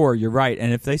showing rapport, you're right.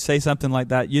 And if they say something like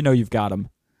that, you've got them.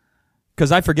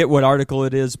 Because I forget what article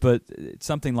it is, but it's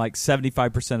something like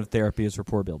 75% of therapy is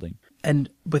rapport building. And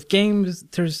with games,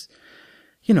 there's,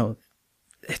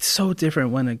 it's so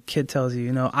different when a kid tells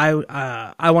you,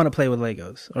 I want to play with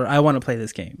Legos, or I want to play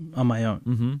this game on my own.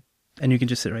 Mm-hmm. And you can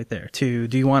just sit right there. To,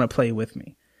 do you want to play with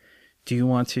me? I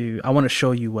want to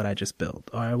show you what I just built.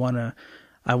 Or I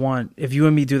want, if you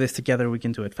and me do this together, we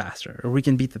can do it faster, or we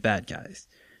can beat the bad guys.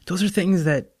 Those are things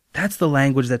that's the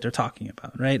language that they're talking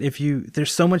about, right?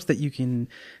 There's so much that you can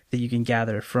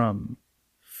gather from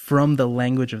the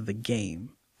language of the game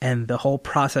and the whole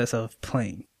process of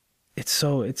playing. It's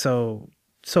so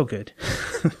good.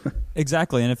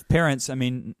 Exactly. And if parents, I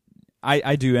mean,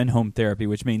 I do in-home therapy,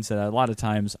 which means that a lot of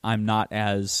times I'm not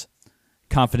as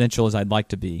confidential as I'd like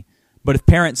to be. But if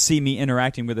parents see me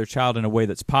interacting with their child in a way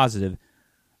that's positive,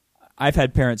 I've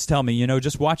had parents tell me,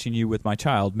 just watching you with my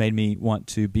child made me want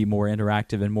to be more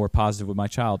interactive and more positive with my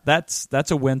child.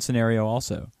 That's a win scenario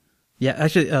also. Yeah,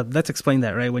 actually, let's explain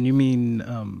that, right? When you mean,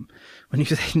 when you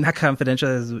say not confidential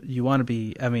as you want to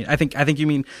be, I mean, I think you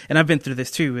mean, and I've been through this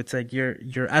too. It's like you're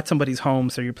at somebody's home,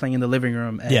 so you're playing in the living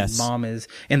room, and yes. Mom is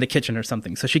in the kitchen or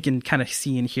something, so she can kind of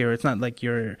see and hear. It's not like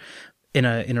you're in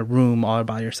a room all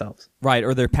by yourselves. Right,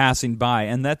 or they're passing by.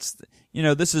 And that's,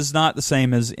 this is not the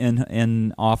same as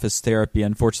in office therapy.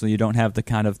 Unfortunately, you don't have the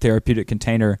kind of therapeutic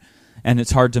container, and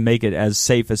it's hard to make it as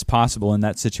safe as possible in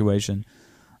that situation.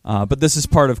 But this is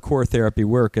part of core therapy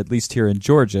work, at least here in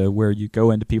Georgia, where you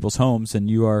go into people's homes and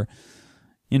you are,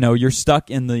 you're stuck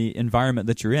in the environment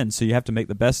that you're in, so you have to make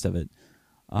the best of it.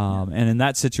 And in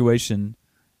that situation,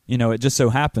 it just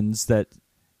so happens that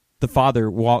the father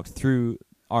walked through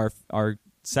our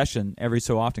session every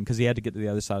so often because he had to get to the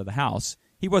other side of the house.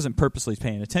 He wasn't purposely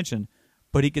paying attention,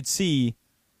 but he could see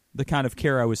the kind of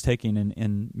care I was taking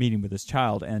in meeting with his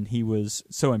child, and he was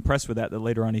so impressed with that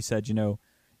later on he said,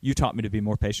 you taught me to be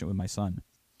more patient with my son.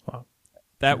 Wow.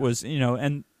 That was,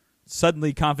 and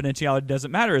suddenly confidentiality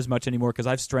doesn't matter as much anymore because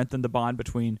I've strengthened the bond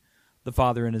between the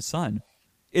father and his son.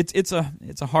 It's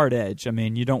a hard edge. I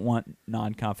mean, you don't want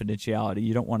non-confidentiality.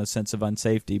 You don't want a sense of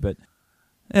unsafety, but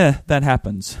that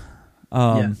happens.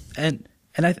 Yeah, and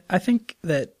And I think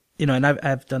that, and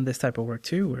I've done this type of work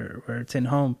too, where it's in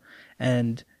home,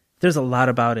 and there's a lot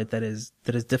about it that is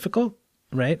difficult,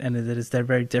 right? And they're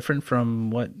very different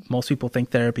from what most people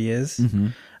think therapy is.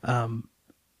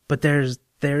 But there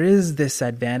is this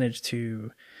advantage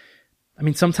to, I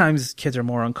mean, sometimes kids are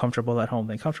more uncomfortable at home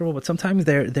than comfortable, but sometimes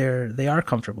they are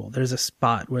comfortable. There's a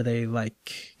spot where they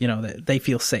they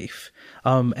feel safe,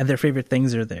 and their favorite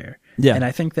things are there. Yeah. And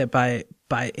I think that by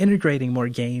integrating more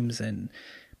games, and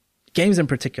games in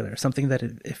particular, something that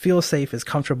it feels safe, is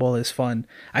comfortable, is fun,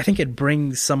 I think it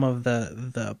brings some of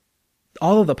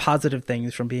all of the positive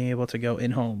things from being able to go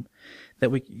in home,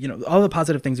 that we, all the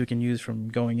positive things we can use from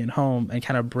going in home, and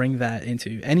kind of bring that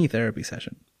into any therapy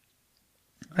session.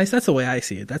 That's the way I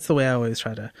see it. That's the way I always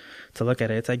try to look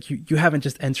at it. It's like you haven't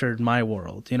just entered my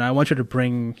world. I want you to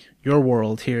bring your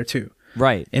world here too,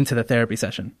 right, into the therapy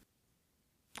session.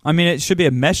 I mean, it should be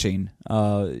a meshing.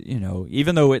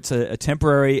 Even though it's a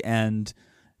temporary and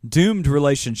doomed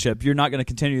relationship, you're not going to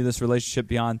continue this relationship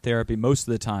beyond therapy most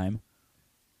of the time.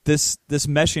 This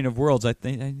meshing of worlds, I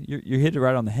think you're hitting it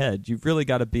right on the head. You've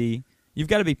got to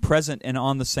be present and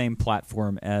on the same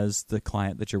platform as the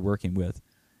client that you're working with.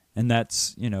 And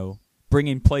that's,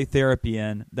 bringing play therapy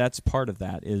in, that's part of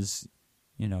that is,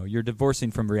 you're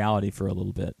divorcing from reality for a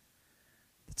little bit.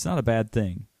 It's not a bad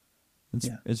thing.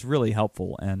 It's really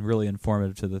helpful and really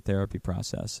informative to the therapy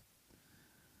process.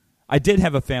 I did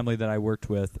have a family that I worked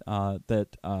with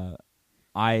that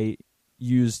I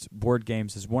used board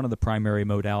games as one of the primary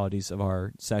modalities of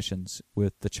our sessions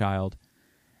with the child.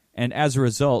 And as a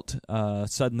result,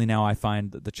 suddenly now I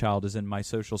find that the child is in my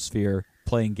social sphere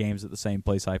playing games at the same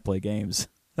place I play games.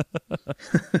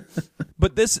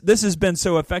 But this has been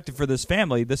so effective for this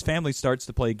family. This family starts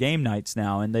to play game nights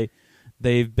now, and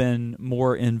they've been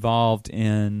more involved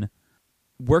in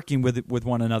working with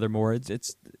one another more.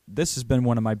 This has been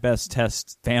one of my best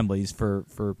test families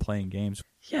for playing games.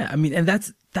 Yeah, I mean, and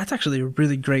that's actually a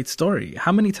really great story.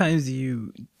 How many times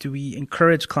do we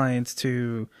encourage clients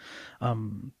to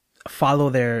follow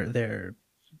their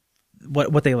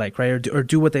what they like, right? Or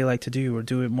do what they like to do, or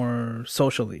do it more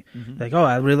socially. Like, oh,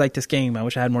 I really like this game. I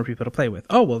wish I had more people to play with.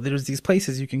 Oh, well, there's these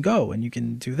places you can go and you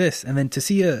can do this. And then to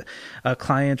see a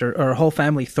client or a whole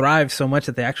family thrive so much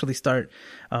that they actually start,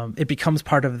 it becomes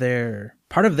part of their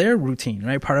routine,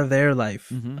 right? Part of their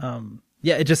life.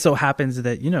 Yeah, it just so happens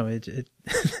that,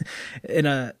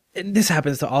 and this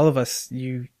happens to all of us.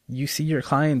 You see your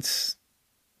clients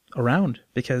around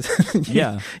because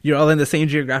you're all in the same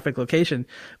geographic location.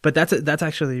 But that's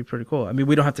actually pretty cool. I mean,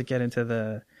 we don't have to get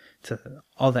into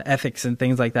all the ethics and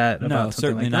things like that. No,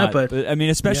 certainly like not. That, but I mean,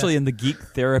 especially in the geek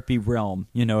therapy realm,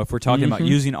 if we're talking about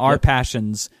using our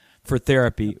passions for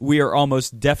therapy, we are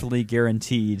almost definitely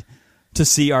guaranteed to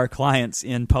see our clients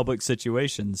in public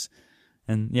situations.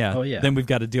 And then we've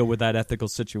got to deal with that ethical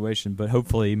situation. But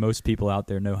hopefully most people out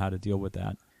there know how to deal with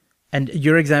that. And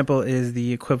your example is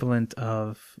the equivalent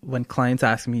of when clients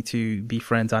ask me to be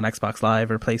friends on Xbox Live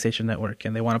or PlayStation Network,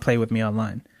 and they want to play with me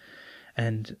online.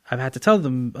 And I've had to tell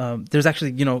them, there's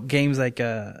actually, games like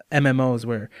MMOs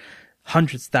where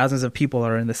hundreds, thousands of people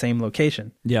are in the same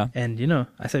location. Yeah. And,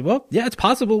 I said, well, yeah, it's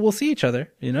possible we'll see each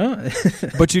other,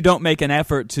 But you don't make an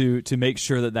effort to make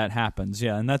sure that happens.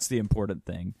 Yeah, and that's the important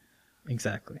thing.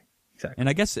 Exactly. And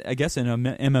I guess in a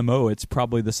MMO, it's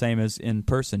probably the same as in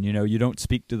person. You don't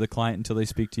speak to the client until they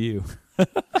speak to you.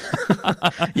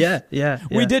 Yeah.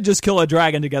 We did just kill a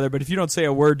dragon together, but if you don't say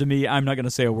a word to me, I'm not going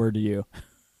to say a word to you.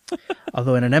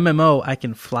 Although in an MMO, I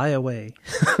can fly away.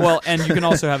 Well, and you can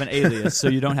also have an alias, so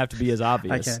you don't have to be as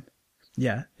obvious. I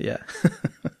can. Yeah.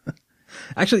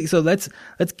 Actually, so let's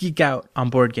geek out on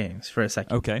board games for a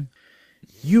second. Okay.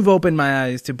 You've opened my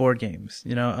eyes to board games.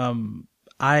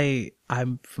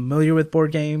 I'm familiar with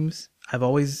board games. I've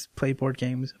always played board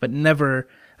games, but never,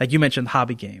 like you mentioned,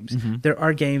 hobby games. There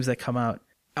are games that come out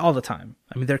all the time.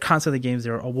 I mean, there are constantly games.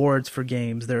 There are awards for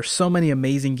games. There are so many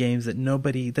amazing games that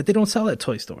they don't sell at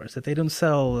toy stores, that they don't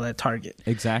sell at Target.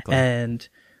 Exactly. And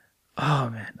oh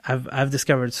man, I've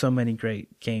discovered so many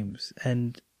great games.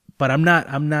 But I'm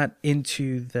not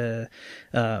into the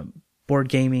board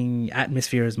gaming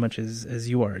atmosphere as much as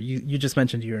you are. You just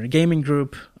mentioned you're in a gaming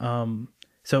group.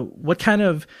 So what can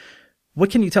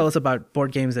you tell us about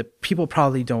board games that people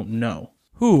probably don't know?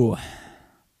 Ooh,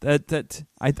 I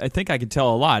think I can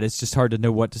tell a lot. It's just hard to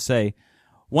know what to say.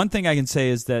 One thing I can say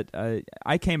is that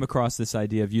I came across this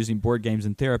idea of using board games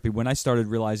in therapy when I started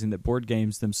realizing that board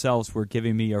games themselves were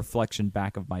giving me a reflection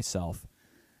back of myself.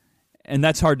 And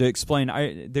that's hard to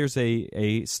explain. There's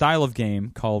a style of game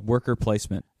called worker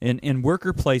placement. In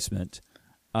worker placement,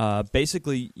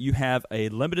 basically you have a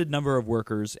limited number of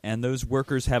workers, and those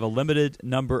workers have a limited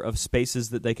number of spaces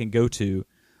that they can go to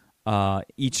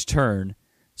each turn.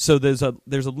 So there's a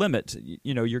limit.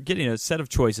 You're getting a set of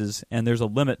choices, and there's a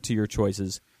limit to your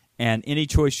choices. And any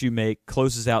choice you make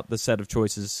closes out the set of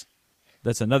choices.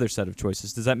 That's another set of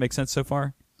choices. Does that make sense so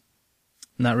far?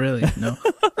 Not really, no.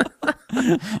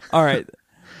 All right.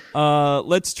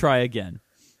 Let's try again.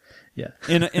 Yeah.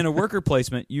 In a worker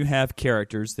placement, you have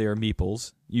characters. They are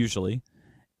meeples, usually.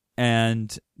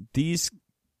 And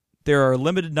there are a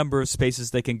limited number of spaces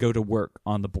they can go to work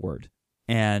on the board.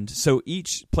 And so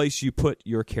each place you put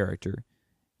your character,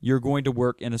 you're going to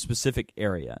work in a specific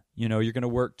area. You're going to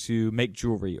work to make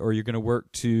jewelry, or you're going to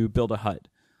work to build a hut.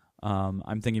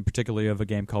 I'm thinking particularly of a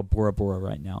game called Bora Bora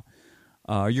right now.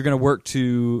 You're going to work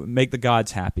to make the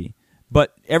gods happy.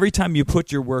 But every time you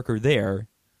put your worker there,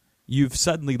 you've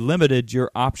suddenly limited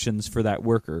your options for that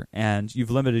worker, and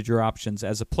you've limited your options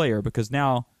as a player, because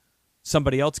now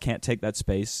somebody else can't take that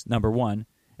space, number one,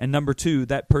 and number two,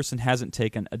 that person hasn't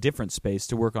taken a different space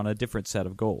to work on a different set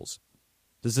of goals.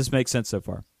 Does this make sense so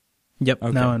far? Yep.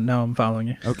 Okay. Now I'm following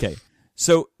you. Okay.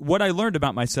 So what I learned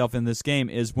about myself in this game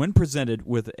is when presented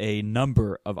with a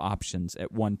number of options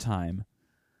at one time,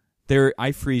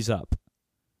 I freeze up.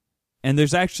 And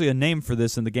there's actually a name for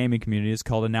this in the gaming community. It's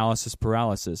called analysis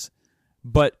paralysis.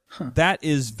 But that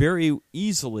is very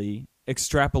easily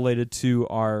extrapolated to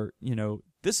our,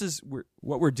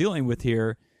 what we're dealing with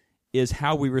here is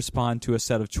how we respond to a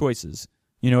set of choices.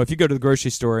 If you go to the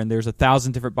grocery store and there's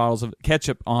 1,000 different bottles of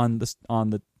ketchup on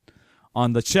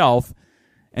the shelf,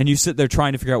 and you sit there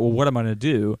trying to figure out, well, what am I going to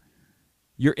do?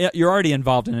 You're already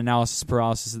involved in analysis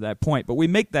paralysis at that point. But we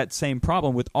make that same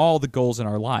problem with all the goals in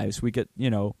our lives. We get,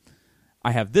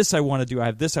 I have this I want to do, I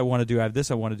have this I want to do, I have this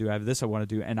I want to do, I have this I want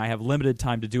to do, and I have limited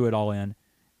time to do it all in,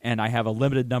 and I have a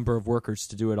limited number of workers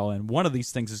to do it all in. One of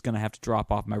these things is going to have to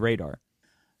drop off my radar.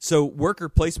 So worker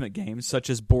placement games, such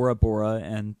as Bora Bora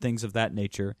and things of that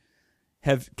nature,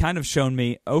 have kind of shown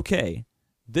me, okay,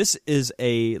 this is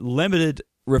a limited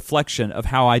reflection of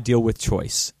how I deal with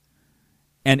choice.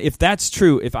 And if that's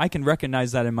true, if I can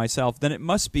recognize that in myself, then it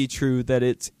must be true that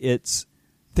it's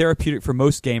therapeutic for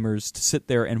most gamers to sit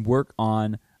there and work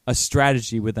on a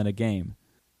strategy within a game.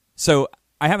 So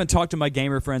I haven't talked to my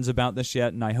gamer friends about this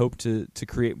yet, and I hope to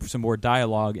create some more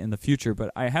dialogue in the future,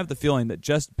 but I have the feeling that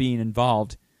just being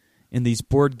involved in these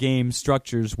board game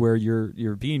structures where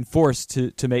you're being forced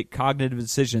to make cognitive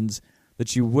decisions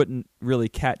that you wouldn't really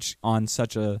catch on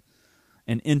such an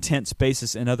intense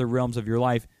basis in other realms of your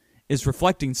life is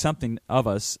reflecting something of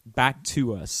us back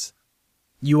to us.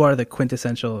 You are the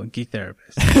quintessential geek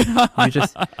therapist.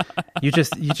 you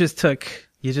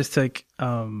just took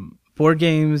board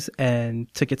games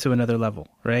and took it to another level,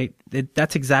 right?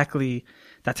 That's exactly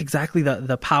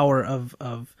the power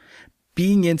of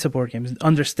being into board games,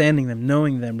 understanding them,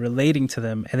 knowing them, relating to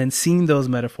them, and then seeing those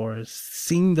metaphors,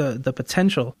 seeing the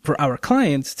potential for our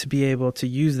clients to be able to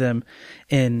use them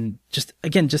in just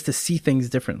to see things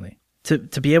differently. To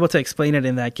be able to explain it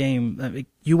in that game,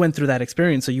 you went through that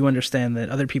experience, so you understand that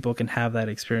other people can have that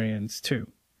experience too.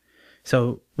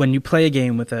 So when you play a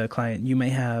game with a client, you may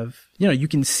have, you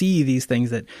can see these things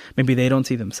that maybe they don't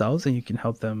see themselves, and you can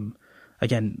help them,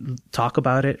 again, talk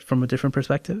about it from a different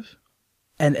perspective.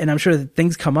 And I'm sure that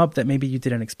things come up that maybe you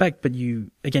didn't expect, but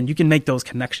you can make those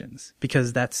connections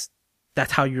because that's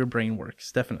how your brain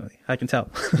works. Definitely. I can tell.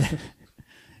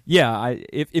 Yeah,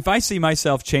 if I see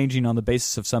myself changing on the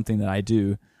basis of something that I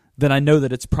do, then I know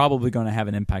that it's probably going to have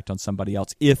an impact on somebody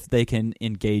else if they can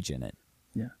engage in it.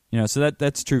 Yeah. So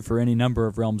that's true for any number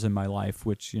of realms in my life,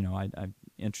 which, I'm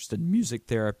interested in music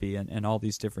therapy and all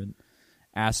these different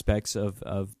aspects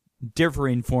of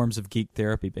differing forms of geek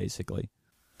therapy, basically.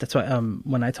 That's why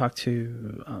when I talked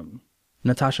to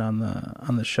Natasha on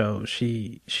the show,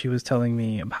 she was telling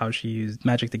me how she used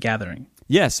Magic the Gathering.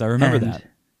 Yes, I remember that.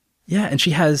 Yeah, and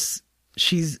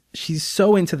she's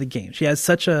so into the game. She has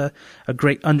such a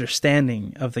great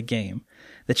understanding of the game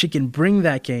that she can bring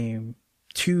that game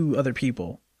to other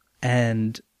people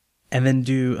and then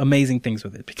do amazing things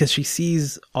with it because she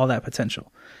sees all that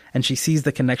potential and she sees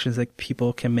the connections that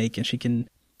people can make, and she can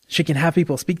have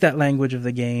people speak that language of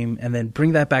the game and then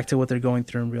bring that back to what they're going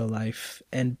through in real life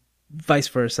and vice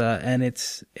versa. And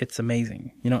it's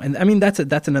amazing, and I mean, that's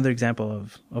another example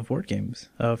of board games,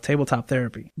 of tabletop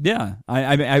therapy. Yeah.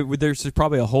 There's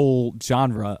probably a whole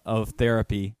genre of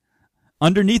therapy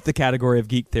underneath the category of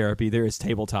geek therapy. There is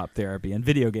tabletop therapy and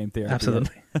video game therapy.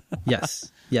 Absolutely.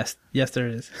 Yes, there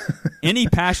is. Any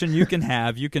passion you can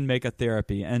have, you can make a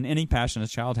therapy, and any passion a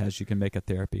child has, you can make a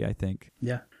therapy, I think.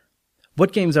 Yeah.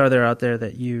 what games are there out there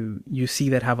that you see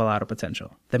that have a lot of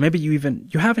potential, that maybe you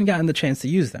haven't gotten the chance to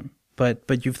use them,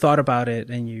 but you've thought about it,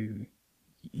 and you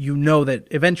know that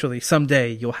eventually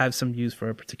someday you'll have some use for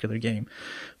a particular game,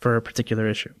 for a particular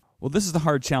issue? Well, this is the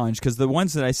hard challenge, because the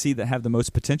ones that I see that have the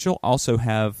most potential also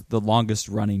have the longest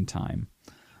running time.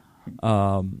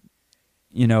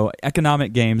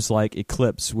 Economic games like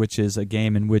Eclipse, which is a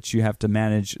game in which you have to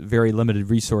manage very limited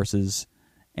resources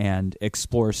and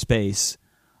explore space,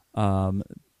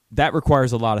 that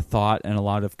requires a lot of thought and a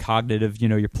lot of cognitive,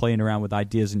 you're playing around with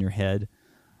ideas in your head.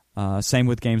 Same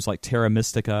with games like Terra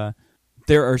Mystica.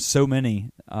 There are so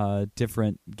many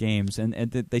different games, and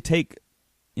they take,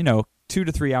 2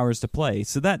 to 3 hours to play.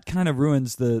 So that kind of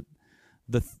ruins the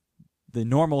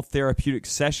normal therapeutic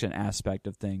session aspect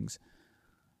of things.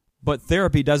 But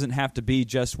therapy doesn't have to be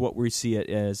just what we see it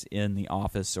as in the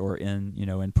office or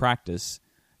in practice.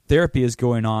 Therapy is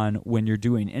going on when you're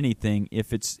doing anything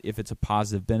if it's a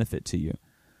positive benefit to you.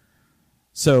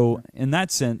 So in that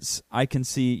sense, I can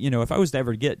see, if I was to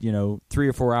ever get, 3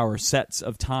 or 4 hour sets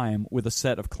of time with a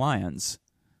set of clients,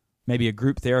 maybe a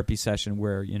group therapy session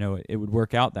where, it would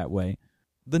work out that way.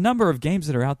 The number of games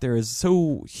that are out there is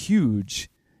so huge.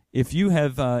 If you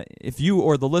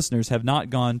or the listeners have not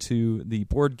gone to the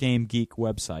Board Game Geek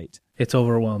website, it's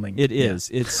overwhelming. It is.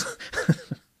 Yeah.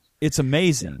 It's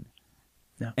amazing.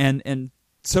 Yeah. And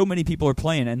so many people are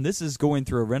playing, and this is going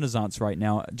through a renaissance right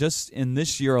now. Just in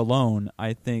this year alone,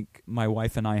 I think my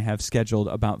wife and I have scheduled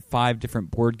about 5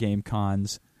 different board game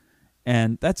cons,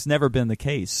 and that's never been the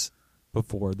case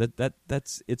before.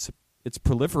 It's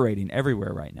proliferating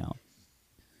everywhere right now.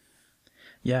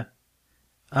 Yeah.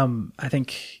 I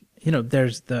think,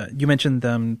 there's you mentioned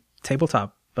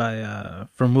Tabletop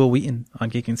from Will Wheaton on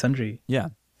Geek and Sundry. Yeah.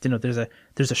 There's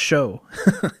a show.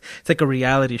 It's like a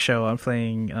reality show on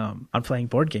playing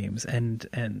board games,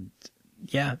 and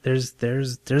yeah, there's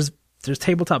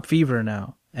tabletop fever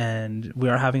now, and we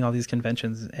are having all these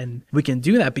conventions, and we can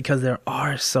do that because there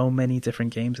are so many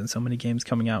different games and so many games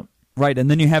coming out. Right, and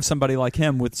then you have somebody like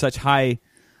him with such high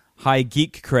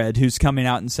geek cred who's coming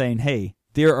out and saying, "Hey,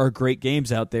 there are great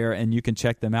games out there, and you can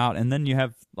check them out." And then you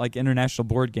have like International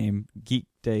Board Game Geek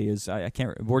Day is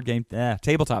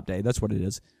Tabletop Day. That's what it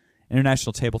is.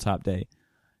 International Tabletop Day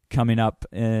coming up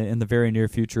in the very near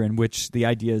future, in which the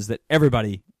idea is that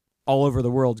everybody all over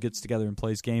the world gets together and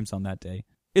plays games on that day.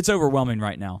 It's overwhelming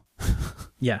right now.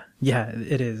 Yeah,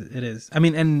 it is. I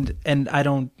mean, and I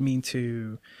don't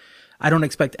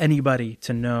expect anybody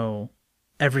to know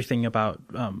everything about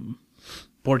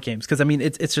board games, because I mean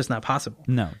it's just not possible.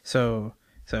 No. So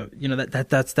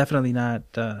that's definitely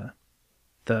not the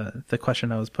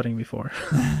question I was putting before.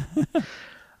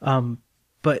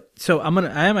 But so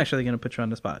I am actually gonna put you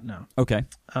on the spot now. Okay.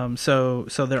 So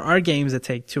there are games that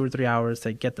take 2 or 3 hours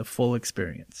to get the full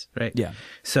experience, right? Yeah.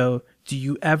 So do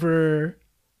you ever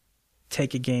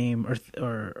take a game,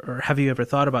 or have you ever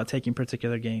thought about taking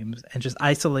particular games and just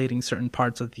isolating certain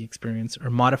parts of the experience or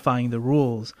modifying the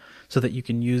rules so that you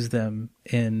can use them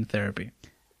in therapy?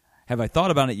 Have I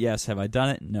thought about it? Yes. Have I done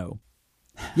it? No.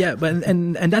 Yeah, but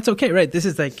and that's okay, right? This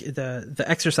is like the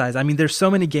exercise. I mean, there's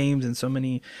so many games and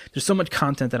there's so much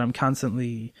content that I'm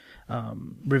constantly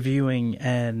reviewing,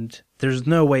 and there's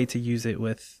no way to use it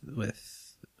with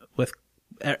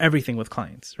everything with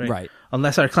clients, right? Right.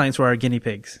 Unless our clients were our guinea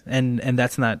pigs, and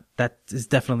that is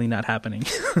definitely not happening.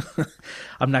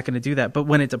 I'm not going to do that. But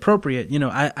when it's appropriate,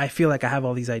 I feel like I have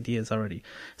all these ideas already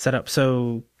set up.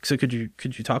 So could you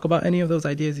talk about any of those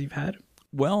ideas you've had?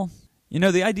 Well,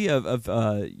 the idea of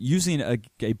using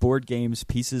a board game's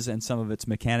pieces and some of its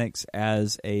mechanics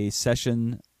as a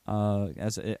session,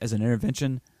 as an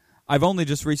intervention, I've only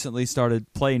just recently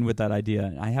started playing with that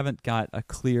idea. I haven't got a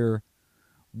clear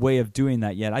way of doing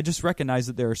that yet. I just recognize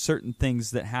that there are certain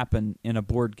things that happen in a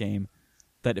board game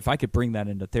that if I could bring that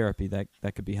into therapy, that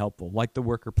could be helpful, like the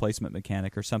worker placement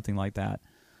mechanic or something like that.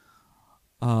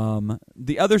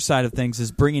 The other side of things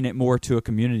is bringing it more to a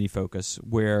community focus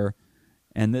where,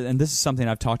 and this is something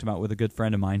I've talked about with a good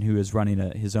friend of mine who is running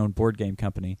his own board game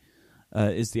company,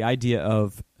 is the idea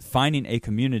of finding a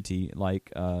community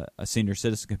like a senior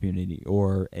citizen community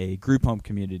or a group home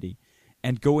community,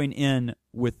 and going in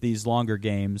with these longer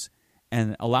games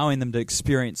and allowing them to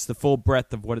experience the full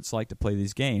breadth of what it's like to play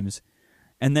these games,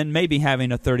 and then maybe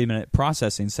having a 30-minute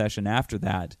processing session after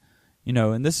that.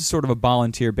 And this is sort of a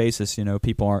volunteer basis.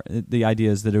 The idea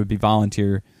is that it would be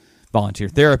volunteer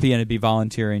therapy, and it'd be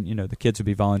volunteering. The kids would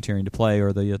be volunteering to play,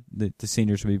 or the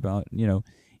seniors would be,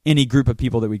 any group of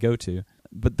people that we go to.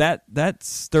 But that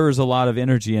stirs a lot of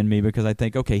energy in me, because I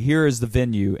think, okay, here is the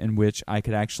venue in which I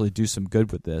could actually do some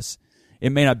good with this.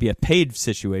 It may not be a paid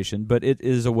situation, but it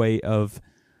is a way of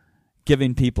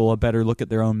giving people a better look at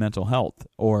their own mental health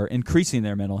or increasing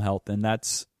their mental health. And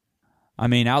that's, I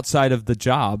mean, outside of the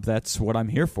job, that's what I'm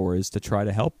here for, is to try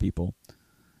to help people.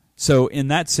 So in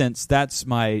that sense, that's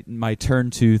my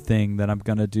turn to thing that I'm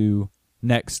going to do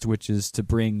next, which is to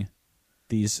bring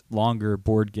these longer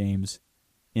board games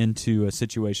into a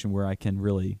situation where I can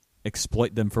really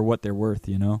exploit them for what they're worth,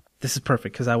 you know? This is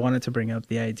perfect, because I wanted to bring up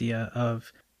the idea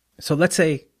of, so let's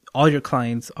say all your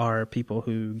clients are people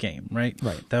who game, right?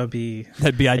 Right. That'd be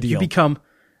ideal. You become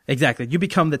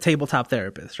the tabletop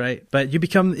therapist, right? But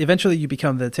eventually you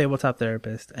become the tabletop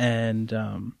therapist,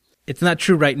 and it's not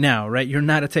true right now, right? You're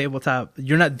not the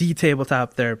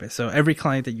tabletop therapist. So every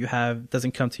client that you have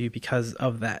doesn't come to you because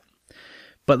of that.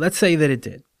 But let's say that it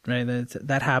did, right?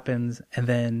 That happens, and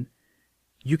then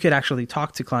you could actually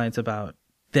talk to clients about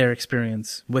their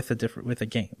experience with a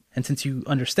game. And since you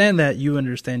understand that,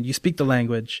 you speak the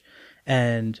language,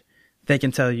 and they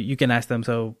can tell you, you can ask them,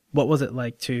 so what was it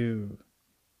like to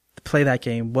play that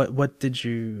game? What did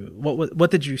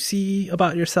you see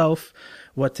about yourself?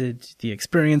 What did the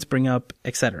experience bring up,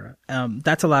 etc.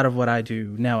 That's a lot of what I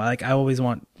do now. Like, I always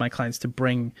want my clients to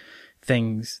bring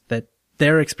things that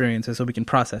their experiences so we can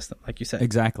process them, like you said.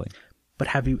 Exactly. But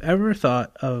have you ever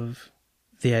thought of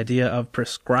the idea of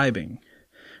prescribing?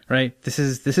 Right? This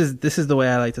is the way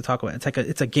I like to talk about it.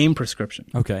 It's a game prescription.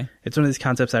 Okay. It's one of these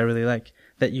concepts I really like,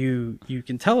 that you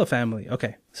can tell a family,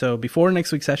 okay, so before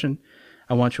next week's session,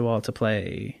 I want you all to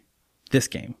play this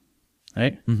game,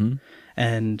 right? Mm-hmm.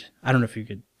 And I don't know if you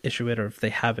could issue it or if they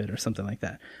have it or something like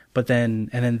that. But then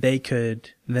when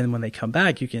they come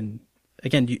back, you can,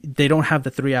 again, they don't have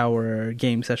the 3-hour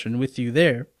game session with you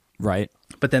there. Right.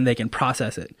 But then they can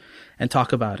process it and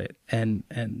talk about it, and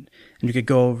you could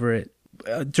go over it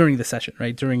during the session,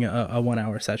 right? During a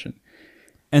 1-hour session.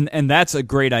 And that's a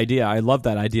great idea. I love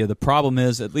that idea. The problem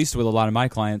is, at least with a lot of my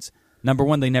clients, number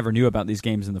one, they never knew about these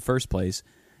games in the first place.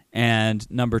 And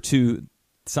number two,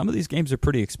 some of these games are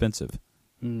pretty expensive.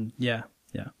 Yeah.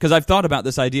 Because I've thought about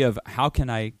this idea of how can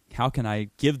I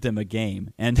give them a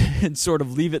game and sort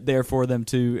of leave it there for them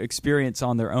to experience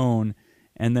on their own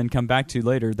and then come back to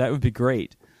later. That would be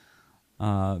great.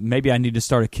 Maybe I need to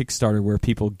start a Kickstarter where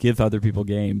people give other people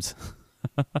games.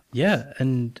 Yeah,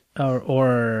 and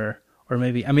or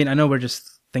maybe, I mean, I know we're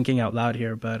just thinking out loud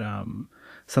here, but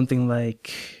something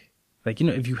like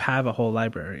if you have a whole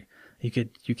library, you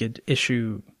could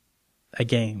issue a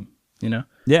game,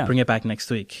 Yeah. Bring it back next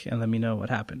week and let me know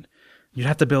what happened. You'd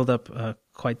have to build up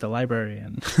quite the library,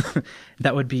 and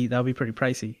that would be pretty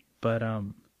pricey. But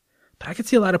I could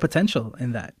see a lot of potential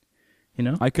in that,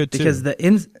 I could too. Because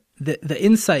the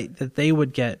insight that they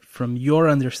would get from your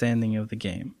understanding of the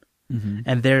game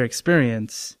and their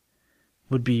experience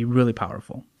would be really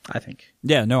powerful, I think.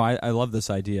 Yeah, no, I love this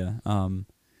idea.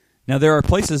 Now, there are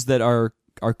places that are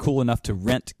cool enough to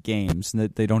rent games.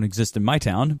 They don't exist in my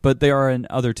town, but they are in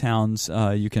other towns.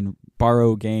 You can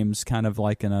borrow games kind of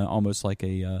like in almost like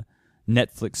a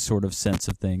Netflix sort of sense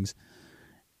of things,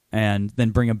 and then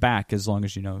bring them back, as long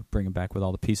as bring them back with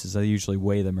all the pieces. I usually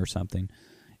weigh them or something.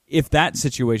 If that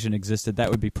situation existed,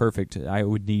 that would be perfect. I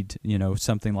would need,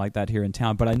 something like that here in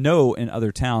town. But I know in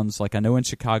other towns, like I know in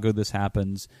Chicago this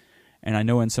happens, and I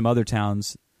know in some other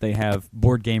towns they have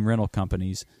board game rental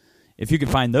companies. If you can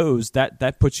find those,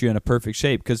 that puts you in a perfect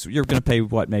shape, because you're going to pay,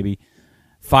 maybe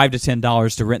 $5 to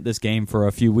 $10 to rent this game for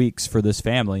a few weeks for this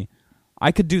family.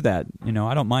 I could do that.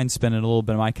 I don't mind spending a little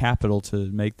bit of my capital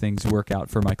to make things work out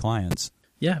for my clients.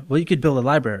 Yeah, well, you could build a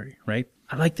library, right?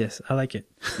 I like this. I like it.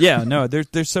 Yeah, no,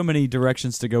 there's so many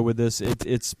directions to go with this.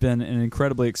 It's been an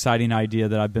incredibly exciting idea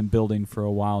that I've been building for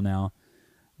a while now.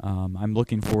 I'm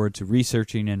looking forward to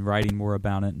researching and writing more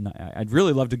about it, and I'd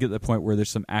really love to get to the point where there's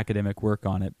some academic work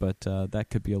on it, but that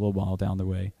could be a little while down the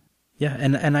way. Yeah,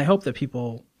 and I hope that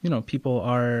people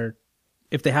are,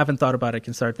 if they haven't thought about it,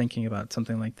 can start thinking about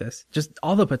something like this. Just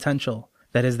all the potential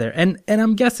that is there. And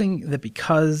I'm guessing that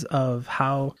because of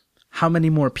how many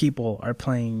more people are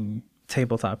playing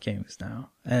tabletop games now,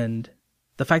 and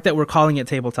the fact that we're calling it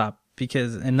tabletop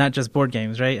and not just board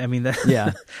games, right? I mean,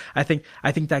 yeah. I think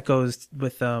that goes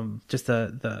with just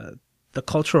the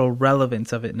cultural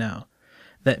relevance of it now.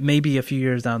 That maybe a few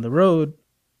years down the road,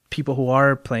 people who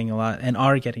are playing a lot and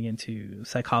are getting into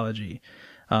psychology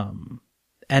and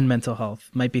mental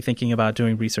health might be thinking about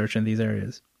doing research in these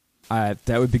areas. That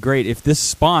would be great. If this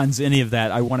spawns any of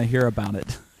that, I want to hear about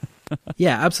it.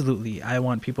 Yeah, absolutely. I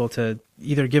want people to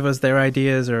either give us their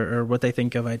ideas or what they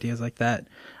think of ideas like that.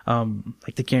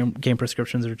 Like the game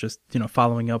prescriptions, or just,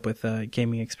 following up with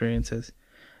gaming experiences.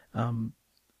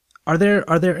 Are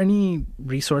there any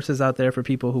resources out there for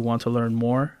people who want to learn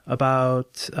more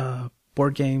about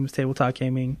board games, tabletop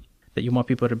gaming? that you want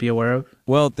people to be aware of?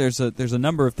 Well, there's a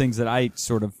number of things that I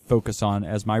sort of focus on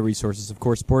as my resources. Of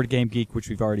course, Board Game Geek, which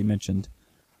we've already mentioned.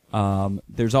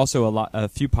 There's also a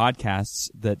few podcasts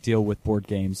that deal with board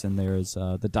games, and there's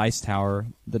the Dice Tower.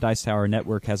 The Dice Tower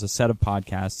Network has a set of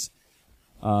podcasts,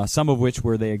 some of which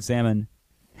where they examine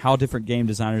how different game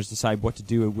designers decide what to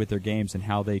do with their games and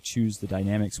how they choose the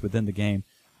dynamics within the game.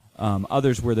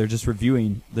 Others where they're just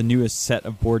reviewing the newest set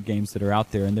of board games that are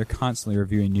out there, and they're constantly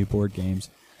reviewing new board games.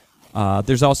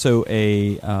 There's also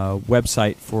a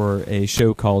website for a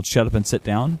show called Shut Up and Sit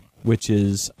Down, which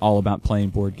is all about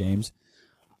playing board games.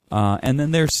 And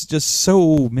then there's just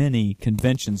so many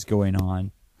conventions going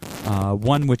on.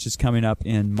 One which is coming up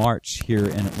in March here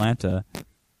in Atlanta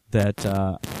that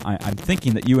I'm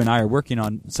thinking that you and I are working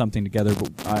on something together,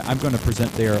 but I'm going to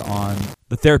present there on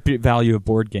the therapeutic value of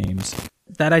board games.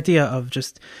 That idea of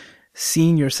just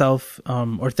seeing yourself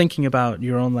or thinking about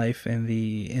your own life in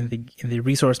the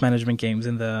resource management games,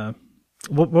 in the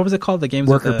what was it called? The games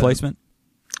Worker placement?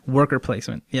 Worker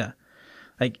placement, yeah.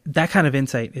 Like, that kind of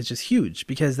insight is just huge,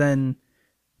 because then,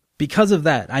 because of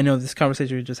that, I know this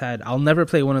conversation we just had, I'll never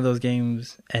play one of those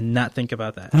games and not think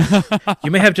about that. You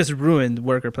may have just ruined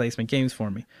worker placement games for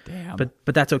me. Damn.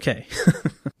 But that's okay.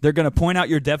 They're going to point out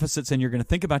your deficits, and you're going to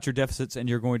think about your deficits, and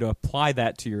you're going to apply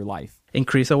that to your life.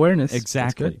 Increase awareness.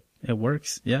 Exactly. That's good. It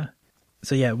works, yeah.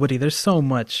 So yeah, Woody, there's so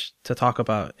much to talk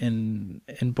about in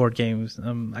board games.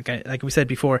 Like we said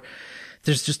before,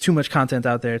 there's just too much content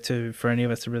out there for any of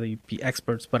us to really be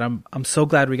experts. But I'm so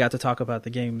glad we got to talk about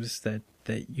the games that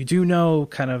you do know,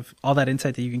 kind of all that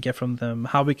insight that you can get from them,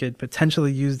 how we could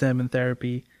potentially use them in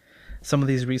therapy, some of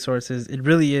these resources. It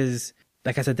really is,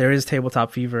 like I said, there is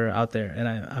tabletop fever out there, and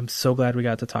I'm so glad we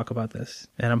got to talk about this.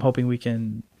 And I'm hoping we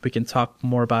can talk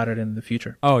more about it in the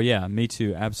future. Oh yeah, me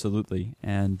too, absolutely.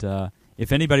 And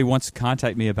if anybody wants to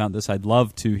contact me about this, I'd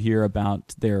love to hear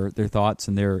about their thoughts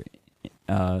and their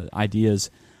ideas.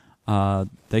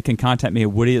 They can contact me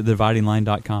at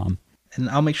woody@thedividingline.com. And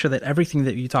I'll make sure that everything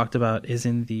that you talked about is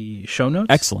in the show notes.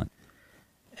 Excellent.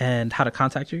 And how to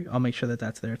contact you, I'll make sure that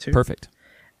that's there too. Perfect.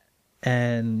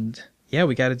 And yeah,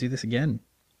 we got to do this again.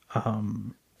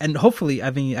 And hopefully, I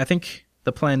think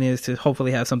the plan is to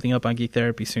hopefully have something up on Geek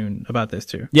Therapy soon about this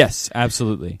too. Yes,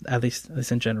 absolutely. At least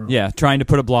in general. Yeah, trying to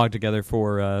put a blog together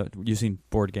for using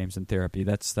board games in therapy.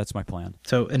 That's my plan.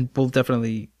 So, and we'll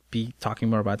definitely be talking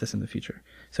more about this in the future.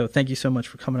 So thank you so much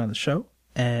for coming on the show.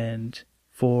 And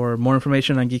for more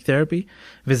information on Geek Therapy,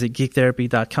 visit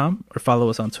geektherapy.com or follow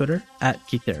us on Twitter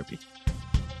 @GeekTherapy.